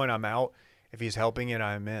Bitcoin, I'm out. If he's helping it,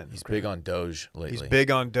 I'm in. He's big on Doge lately. He's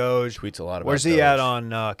big on Doge. Tweets a lot about Where's he Doge. at on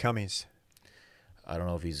Cummies? I don't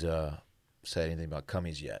know if he's said anything about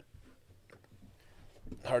Cummies yet.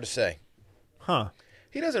 Hard to say. Huh.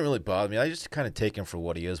 He doesn't really bother me. I just kind of take him for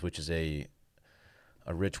what he is, which is a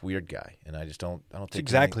rich weird guy, and I just don't take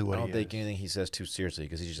exactly anything, what I don't he take is. anything he says too seriously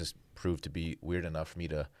because he's just proved to be weird enough for me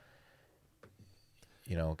to,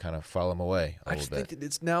 kind of follow him away a I little just bit. think that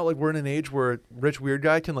it's now like we're in an age where a rich weird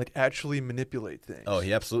guy can like actually manipulate things. Oh,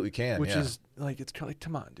 he absolutely can. Which yeah. is like it's kind of like,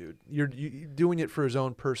 come on, dude, you're doing it for his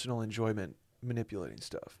own personal enjoyment, manipulating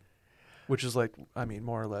stuff, which is like, I mean,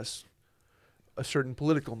 more or less a certain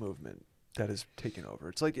political movement that is taking over.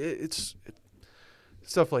 It's like it's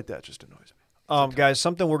stuff like that just annoys me. Guys,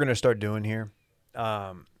 something we're going to start doing here.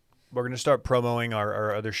 We're going to start promoting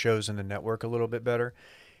our other shows in the network a little bit better.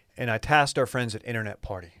 And I tasked our friends at Internet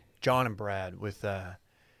Party, John and Brad, with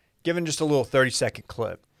giving just a little 30-second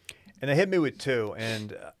clip. And they hit me with two.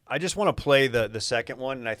 And I just want to play the second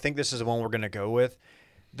one. And I think this is the one we're going to go with.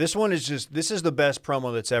 This one is this is the best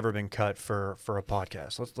promo that's ever been cut for a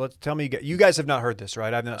podcast. Let's tell me, you guys have not heard this,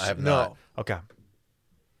 right? I have not. Okay.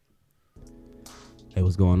 Hey,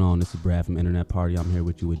 what's going on? This is Brad from Internet Party. I'm here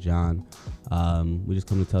with you with John. We just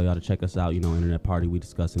come to tell y'all to check us out. Internet Party, we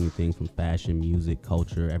discuss anything from fashion, music,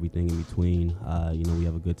 culture, everything in between. We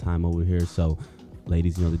have a good time over here. So,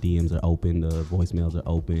 ladies, the DMs are open, the voicemails are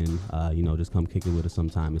open. Just come kick it with us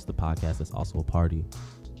sometime. It's the podcast that's also a party.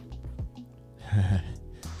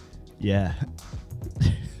 Yeah.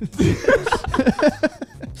 What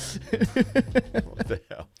the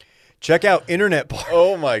hell? Check out Internet Party.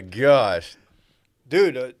 Oh my gosh.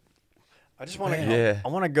 Dude, I just want to. Yeah. I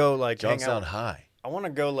want to go like John hang sound out. high. I want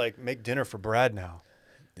to go like make dinner for Brad now.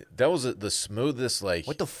 That was the smoothest, like.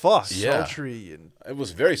 What the fuck? Yeah. Sultry and It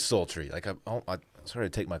was very sultry. Like I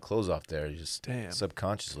started to take my clothes off there, just Damn.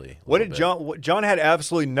 subconsciously. What did John had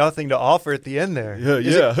absolutely nothing to offer at the end there.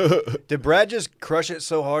 Did Brad just crush it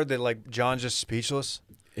so hard that like John's just speechless?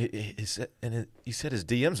 He said his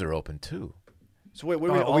DMs are open too. So wait,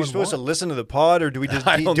 all are we in supposed to one? listen to the pod, or do we just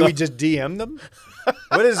I don't do we know. just DM them?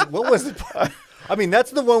 What was the pod? I mean,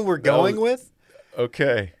 that's the one we're going with,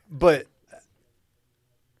 Okay. but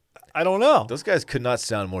I don't know. Those guys could not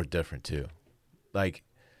sound more different too. Like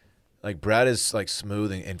Brad is like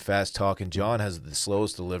smooth and fast talking. John has the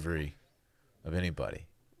slowest delivery of anybody.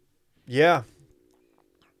 Yeah.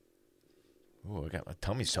 Ooh, I got my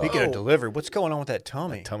tummy's Speaking talking. of delivery, what's going on with that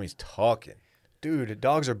tummy? My tummy's talking. Dude, the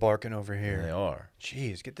dogs are barking over They here. are.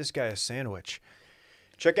 Jeez, get this guy a sandwich.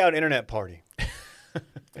 Check out Internet Party.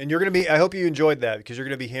 And you're going to be, I hope you enjoyed that because you're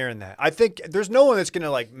going to be hearing that. I think there's no one that's going to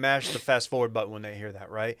like mash the fast forward button when they hear that,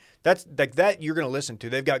 right? That's like that you're going to listen to.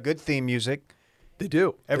 They've got good theme music. they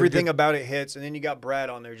do Everything about it hits. And then you got Brad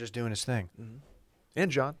on there just doing his thing.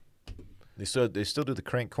 and John. They still do the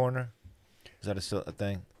crank corner. Is that still a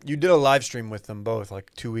thing? You did a live stream with them both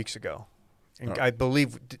like 2 weeks ago. And I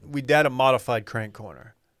believe we did a modified crank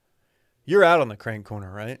corner. You're out on the crank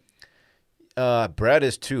corner, right? Brad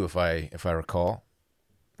is too, if I recall.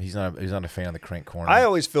 He's not a fan of the crank corner. I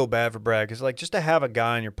always feel bad for Brad because, like, just to have a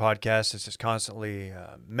guy on your podcast that's just constantly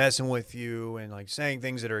messing with you and like saying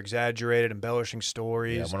things that are exaggerated, embellishing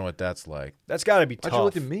stories. I wonder what that's like. That's got to be Why'd tough. you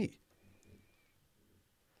look at me?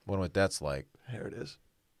 Wonder what that's like. There it is.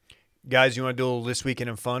 Guys, you want to do a little This Weekend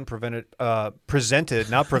in Fun? Presented,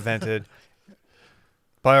 not prevented,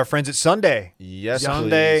 by our friends at Sunday. Yes,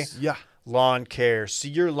 Sunday please. Yeah. Lawn Care. See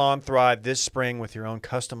your lawn thrive this spring with your own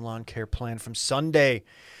custom lawn care plan from Sunday.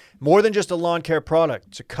 More than just a lawn care product,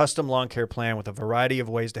 it's a custom lawn care plan with a variety of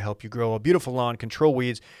ways to help you grow a beautiful lawn, control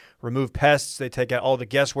weeds, remove pests. They take out all the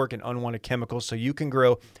guesswork and unwanted chemicals so you can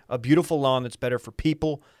grow a beautiful lawn that's better for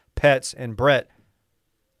people, pets, and Brett,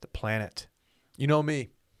 the planet. You know me.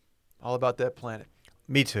 All about that planet.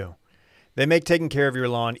 Me too. They make taking care of your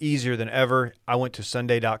lawn easier than ever. I went to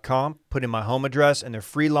Sunday.com, put in my home address, and their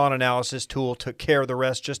free lawn analysis tool took care of the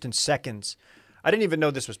rest just in seconds. I didn't even know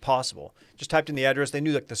this was possible. Just typed in the address. They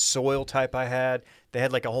knew like the soil type I had. They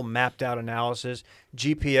had like a whole mapped out analysis.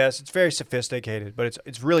 GPS. It's very sophisticated, but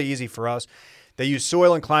it's really easy for us. They use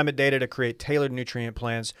soil and climate data to create tailored nutrient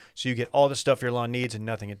plans so you get all the stuff your lawn needs and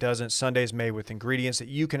nothing it doesn't. Sunday's made with ingredients that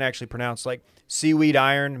you can actually pronounce like seaweed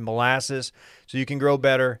iron, molasses, so you can grow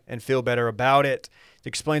better and feel better about it. It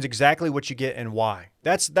explains exactly what you get and why.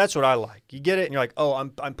 That's what I like. You get it and you're like, oh,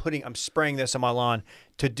 I'm spraying this on my lawn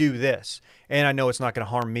to do this. And I know it's not going to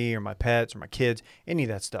harm me or my pets or my kids, any of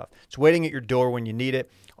that stuff. It's waiting at your door when you need it.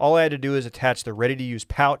 All I had to do is attach the ready-to-use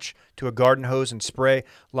pouch to a garden hose and spray.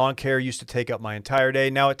 Lawn care used to take up my entire day.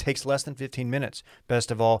 Now it takes less than 15 minutes. Best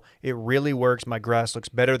of all, it really works. My grass looks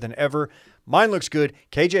better than ever. Mine looks good.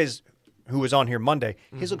 KJ's, who was on here Monday,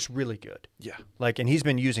 his looks really good. Yeah. And he's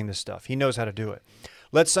been using this stuff. He knows how to do it.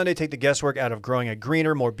 Let Sunday take the guesswork out of growing a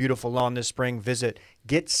greener, more beautiful lawn this spring. Visit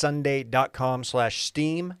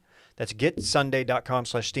getsunday.com/steam. That's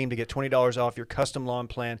getsunday.com/steam to get $20 off your custom lawn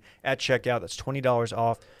plan at checkout. That's $20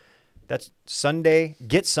 off. That's Sunday,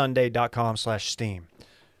 getsunday.com/steam.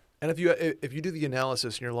 And if you do the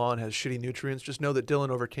analysis and your lawn has shitty nutrients, just know that Dylan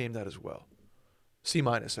overcame that as well. C-,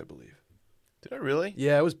 I believe. Did I really?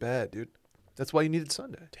 Yeah, it was bad, dude. That's why you needed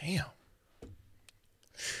Sunday. Damn.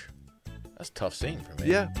 That's a tough scene for me.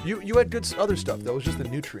 Yeah, you had good other stuff. That was just the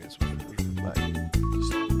nutrients. Just nutrient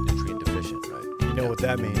deficient, right? You know what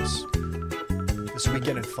that means. This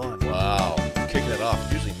weekend in fun. Wow. Kicking it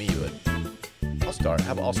off. Usually me, but I'll start.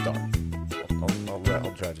 I'll start. I'll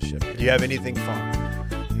drive the ship here. Do you have anything fun?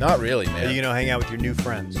 Not really, Are man. you going to hang out with your new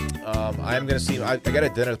friends? I'm going to see. I got a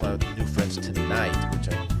dinner with my new friends tonight, which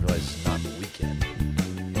I realize is not the weekend.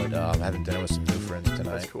 But I'm having dinner with some new friends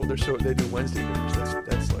tonight. That's cool. They do Wednesday dinners.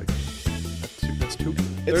 That's two.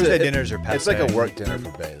 Thursday dinners are passe. It's like a work dinner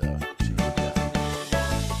for Bay, though. Get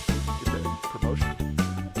the promotion.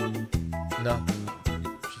 No.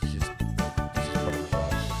 She's just part of the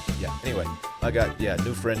job. Yeah. Anyway, I got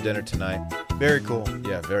new friend dinner tonight. Very cool.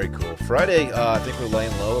 Yeah, very cool. Friday, I think we're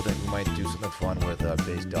laying low. I think we might do something fun with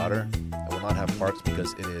Bay's daughter. I will not have parks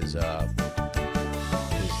because it is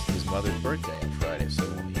his mother's birthday on Friday, so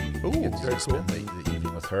he gets very to spend the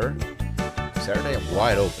evening with her. Saturday, I'm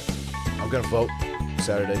wide open. I'm going to vote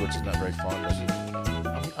Saturday, which is not very fun.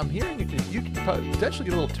 I'm hearing you could potentially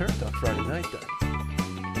get a little turned on Friday night then.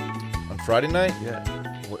 On Friday night? Yeah.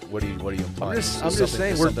 What are you implying? I'm just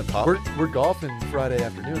saying something pop? we're golfing Friday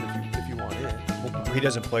afternoon if you want in. He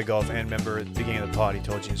doesn't play golf, and remember at the beginning of the pod, he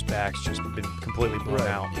told you his back's just been completely blown Right.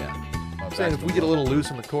 out. Yeah. My I'm saying back's if we been get a blown. little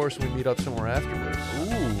loose on the course and we meet up somewhere afterwards.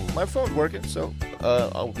 Ooh, my phone's working, so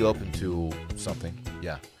I'll be open to something.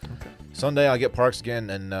 Yeah. Okay. Sunday I'll get Parks again,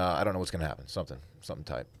 and I don't know what's gonna happen. Something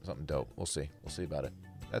tight, something dope. We'll see. We'll see about it.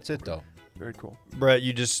 That's it though. Very cool. Brett,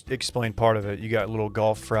 you just explained part of it. You got a little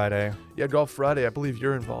golf Friday. Yeah, Golf Friday. I believe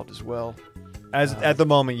you're involved as well. At the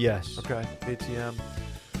moment, yes. Okay, ATM.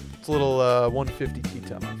 It's a little 150 tee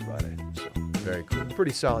time on Friday. So Very cool.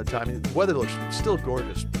 pretty solid time. I mean, the weather looks still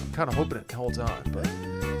gorgeous. I'm kind of hoping it holds on, but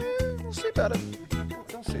We'll see about it.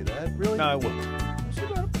 don't say that. Really? No, I will. We'll see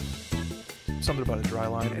about it. Something about a dry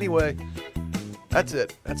line. Anyway, that's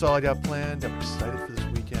it. That's all I got planned. I'm excited for this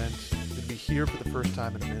weekend. To be here for the first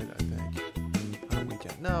time in a minute, I think. On a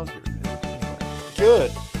weekend. No, I was here. Anyway,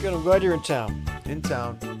 Good. Good. I'm glad you're in town. in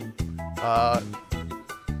town. I'll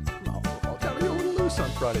kind of be a little loose on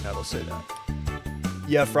Friday night. I'll say that.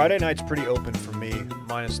 Yeah, Friday night's pretty open for me,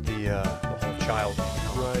 minus the whole child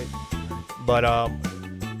thing. Right. But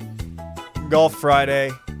golf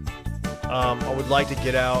Friday. I would like to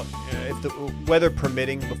get out if the weather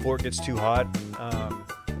permitting before it gets too hot.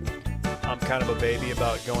 I'm kind of a baby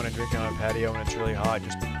about going and drinking on a patio when it's really hot.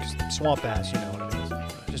 Just swamp ass, you know what it is. I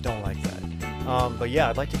just don't like that. But yeah,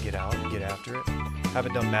 I'd like to get out and get after it.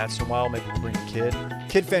 Haven't done Mats in a while. Maybe we'll bring a kid.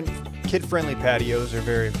 Kid-friendly patios are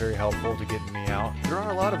very, very helpful to getting me out. There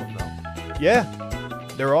are a lot of them, though. Yeah,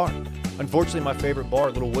 there are. Unfortunately, my favorite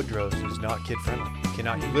bar, Little Woodrow's, is not kid-friendly.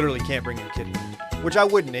 You literally can't bring your kid in, which I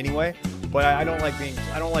wouldn't anyway. But I don't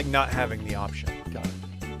like not having the option. Got it.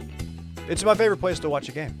 It's my favorite place to watch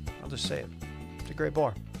a game. I'll just say it. It's a great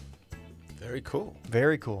bar. Very cool.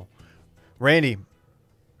 Very cool. Randy,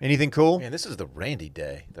 anything cool? Man, this is the Randy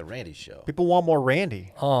day, the Randy show. People want more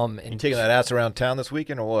Randy. You And taking that ass around town this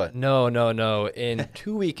weekend or what? No. In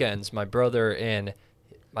 2 weekends, my brother and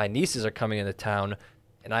my nieces are coming into town,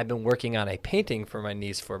 and I've been working on a painting for my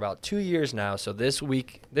niece for about 2 years now. So this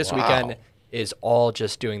weekend is all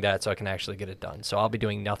just doing that so I can actually get it done. So I'll be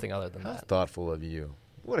doing nothing other than How that. thoughtful of you.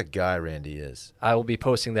 What a guy Randy is. I will be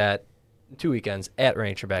posting that 2 weekends at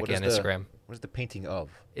Randy Trebek What on is Instagram. What is the painting of?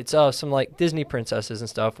 It's some like Disney princesses and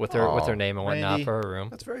stuff with her name and whatnot Randy. for her room.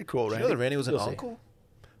 That's very cool, Did right? you know that Randy was an You'll see. uncle?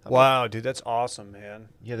 Wow, dude, that's awesome, man.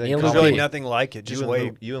 Yeah, Me and There's Luke really P. nothing like it. Just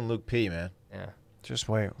wait. You and Luke P, man. Yeah. Just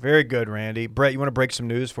wait. Very good, Randy. Brett, you want to break some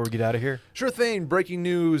news before we get out of here? Sure thing. Breaking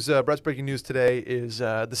news. Brett's breaking news today is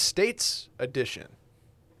the States edition.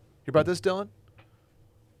 You about this, Dylan?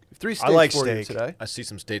 3 states like for you steak. today. I see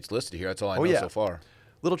some states listed here. That's all I Oh, know yeah. so far.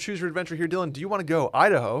 Little choose your adventure here, Dylan. Do you want to go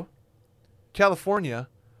Idaho, California,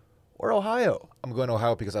 or Ohio? I'm going to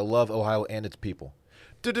Ohio because I love Ohio and its people.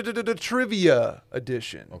 Trivia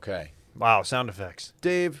edition. Okay. Wow, sound effects.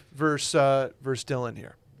 Dave versus Dylan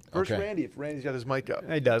here. Versus Okay. Randy, if Randy's got his mic up.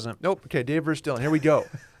 He doesn't. Nope. Okay, Dave versus Dylan. Here we go.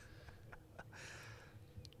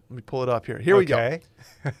 Let me pull it up here. Here we go. Okay.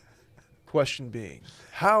 Question being,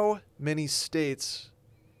 how many states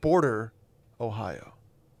border Ohio?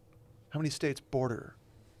 How many states border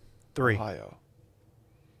 3. Ohio?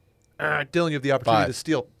 Dylan, you have the opportunity 5. to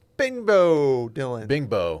steal. Bingo, Dylan.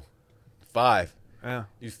 Bingbo. 5. Yeah.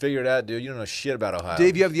 You figured out, dude. You don't know shit about Ohio.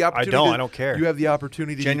 Dave, you have the opportunity. I don't care. You have the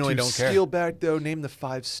opportunity Genuinely to don't care. steal back, though. Name the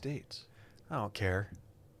 5 states. I don't care.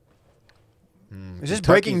 Hmm, Is this Kentucky-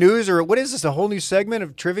 breaking news or what is this? A whole new segment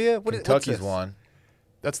of trivia? What's Kentucky's this? one.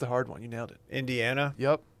 That's the hard one. You nailed it. Indiana,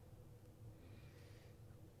 Yep.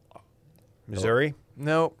 Missouri.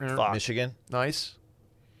 No. Fuck. Michigan. Nice.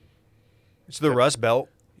 It's the Rust Belt.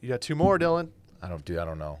 You got 2 more, Dylan. I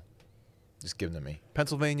don't know. Just give them to me.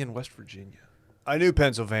 Pennsylvania and West Virginia. I knew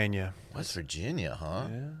Pennsylvania. West Virginia, huh?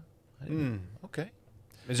 Yeah. Okay.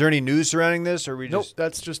 Is there any news surrounding this, or we Nope, just?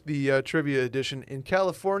 that's just the trivia edition. In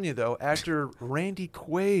California, though, actor Randy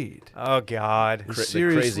Quaid Oh God. is the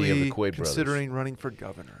seriously crazy of the Quaid brothers. considering running for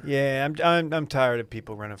governor. Yeah, I'm tired of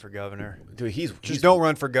people running for governor. Dude, he's Just don't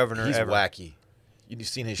run for governor He's ever. wacky. You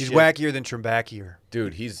seen his He's shit? wackier than Trembackier.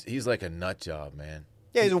 Dude, he's like a nut job, man.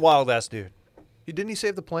 Yeah, he's a wild ass dude. Didn't he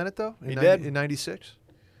save the planet though? He did. In '96.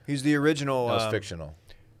 He's the original. That was fictional.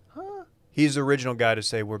 He's the original guy to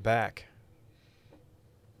say we're back.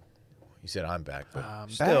 He said I'm back, but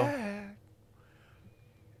Still. Back.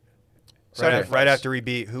 Right after he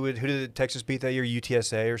beat who did Texas beat that year?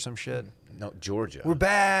 UTSA or some shit. no, Georgia. We're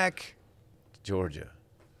back. Georgia.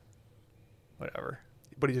 Whatever.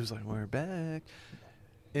 But he was like, "We're back."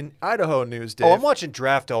 In Idaho news, Dave. Oh, I'm watching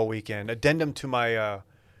draft all weekend. Addendum to my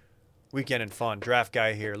weekend and fun. Draft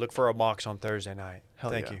guy here. Look for our mocks on Thursday night.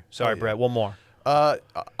 Hell Thank yeah. you. Sorry, Hell yeah. Brett. One more.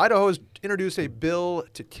 Idaho has introduced a bill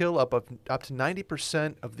to kill up to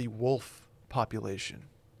 90% of the wolf population.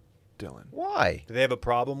 Dylan. Why? Do they have a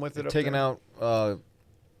problem with it? up Taking there? out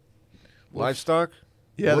livestock?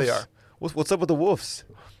 Yeah, they Wolves? are. What's up with the wolves?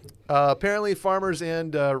 Apparently, farmers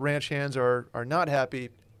and ranch hands are not happy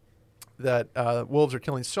that wolves are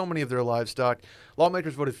killing so many of their livestock.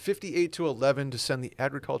 Lawmakers voted 58-11 to send the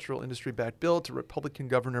agricultural industry-backed bill to Republican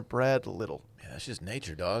Governor Brad Little. Yeah, that's just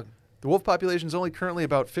nature, dog. The wolf population is only currently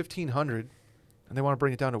about 1,500, and they want to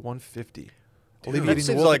bring it down to 150. Dude, Alleviating that the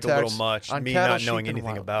seems wolf like a little attacks much. on Me cattle, not knowing sheep, and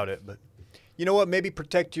anything wild. about it, but you know what? Maybe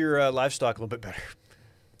protect your livestock a little bit better.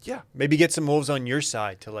 Yeah. Maybe get some wolves on your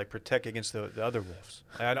side to like protect against the other wolves.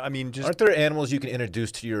 I mean, just Aren't there animals you can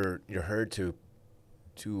introduce to your herd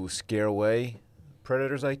to scare away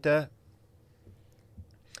predators like that?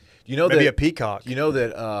 You know maybe that a peacock. you know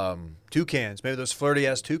that Toucans. Maybe those flirty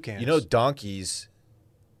ass toucans. you know donkeys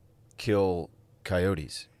kill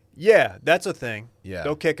coyotes. Yeah, that's a thing. Yeah.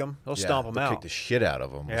 They'll kick them. They'll Yeah, stomp them they'll out. Kick the shit out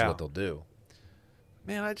of them is Yeah. what they'll do.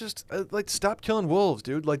 Man, I just like stop killing wolves,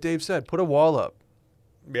 dude. Like Dave said, put a wall up.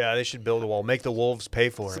 Yeah, they should build a wall. Make the wolves pay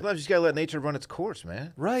for it. Sometimes you just gotta let nature run its course,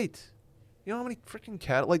 man. Right. You know how many freaking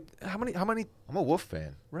cattle? Like how many? I'm a wolf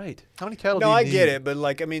fan. Right. How many cattle? No, do you I need? get it, but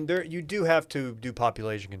like, I mean, you do have to do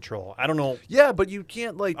population control. I don't know. Yeah, but you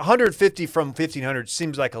can't like. 150 from 1,500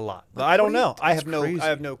 seems like a lot. But I don't know. I have no. crazy. I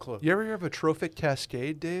have no clue. You ever hear of a trophic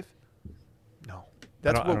cascade, Dave? No.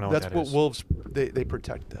 That's I don't know what that's that what is. wolves they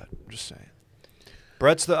protect. That. I'm just saying.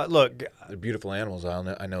 Brett's the look. They're beautiful animals.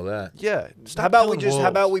 I know that. Yeah. Stop How about we killing just? How wolves.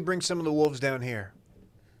 about we bring some of the wolves down here?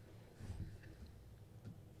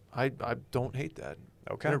 I don't hate that.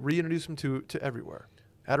 Okay. Gonna reintroduce them to everywhere.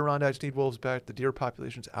 Adirondacks need wolves back. The deer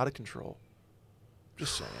population's out of control.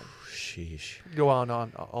 Just saying. Sheesh. Go on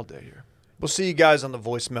all day here. We'll see you guys on the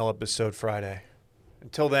voicemail episode Friday.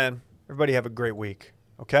 Until then, everybody have a great week.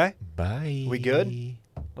 Okay? Bye. We good?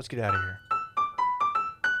 Let's get out of here.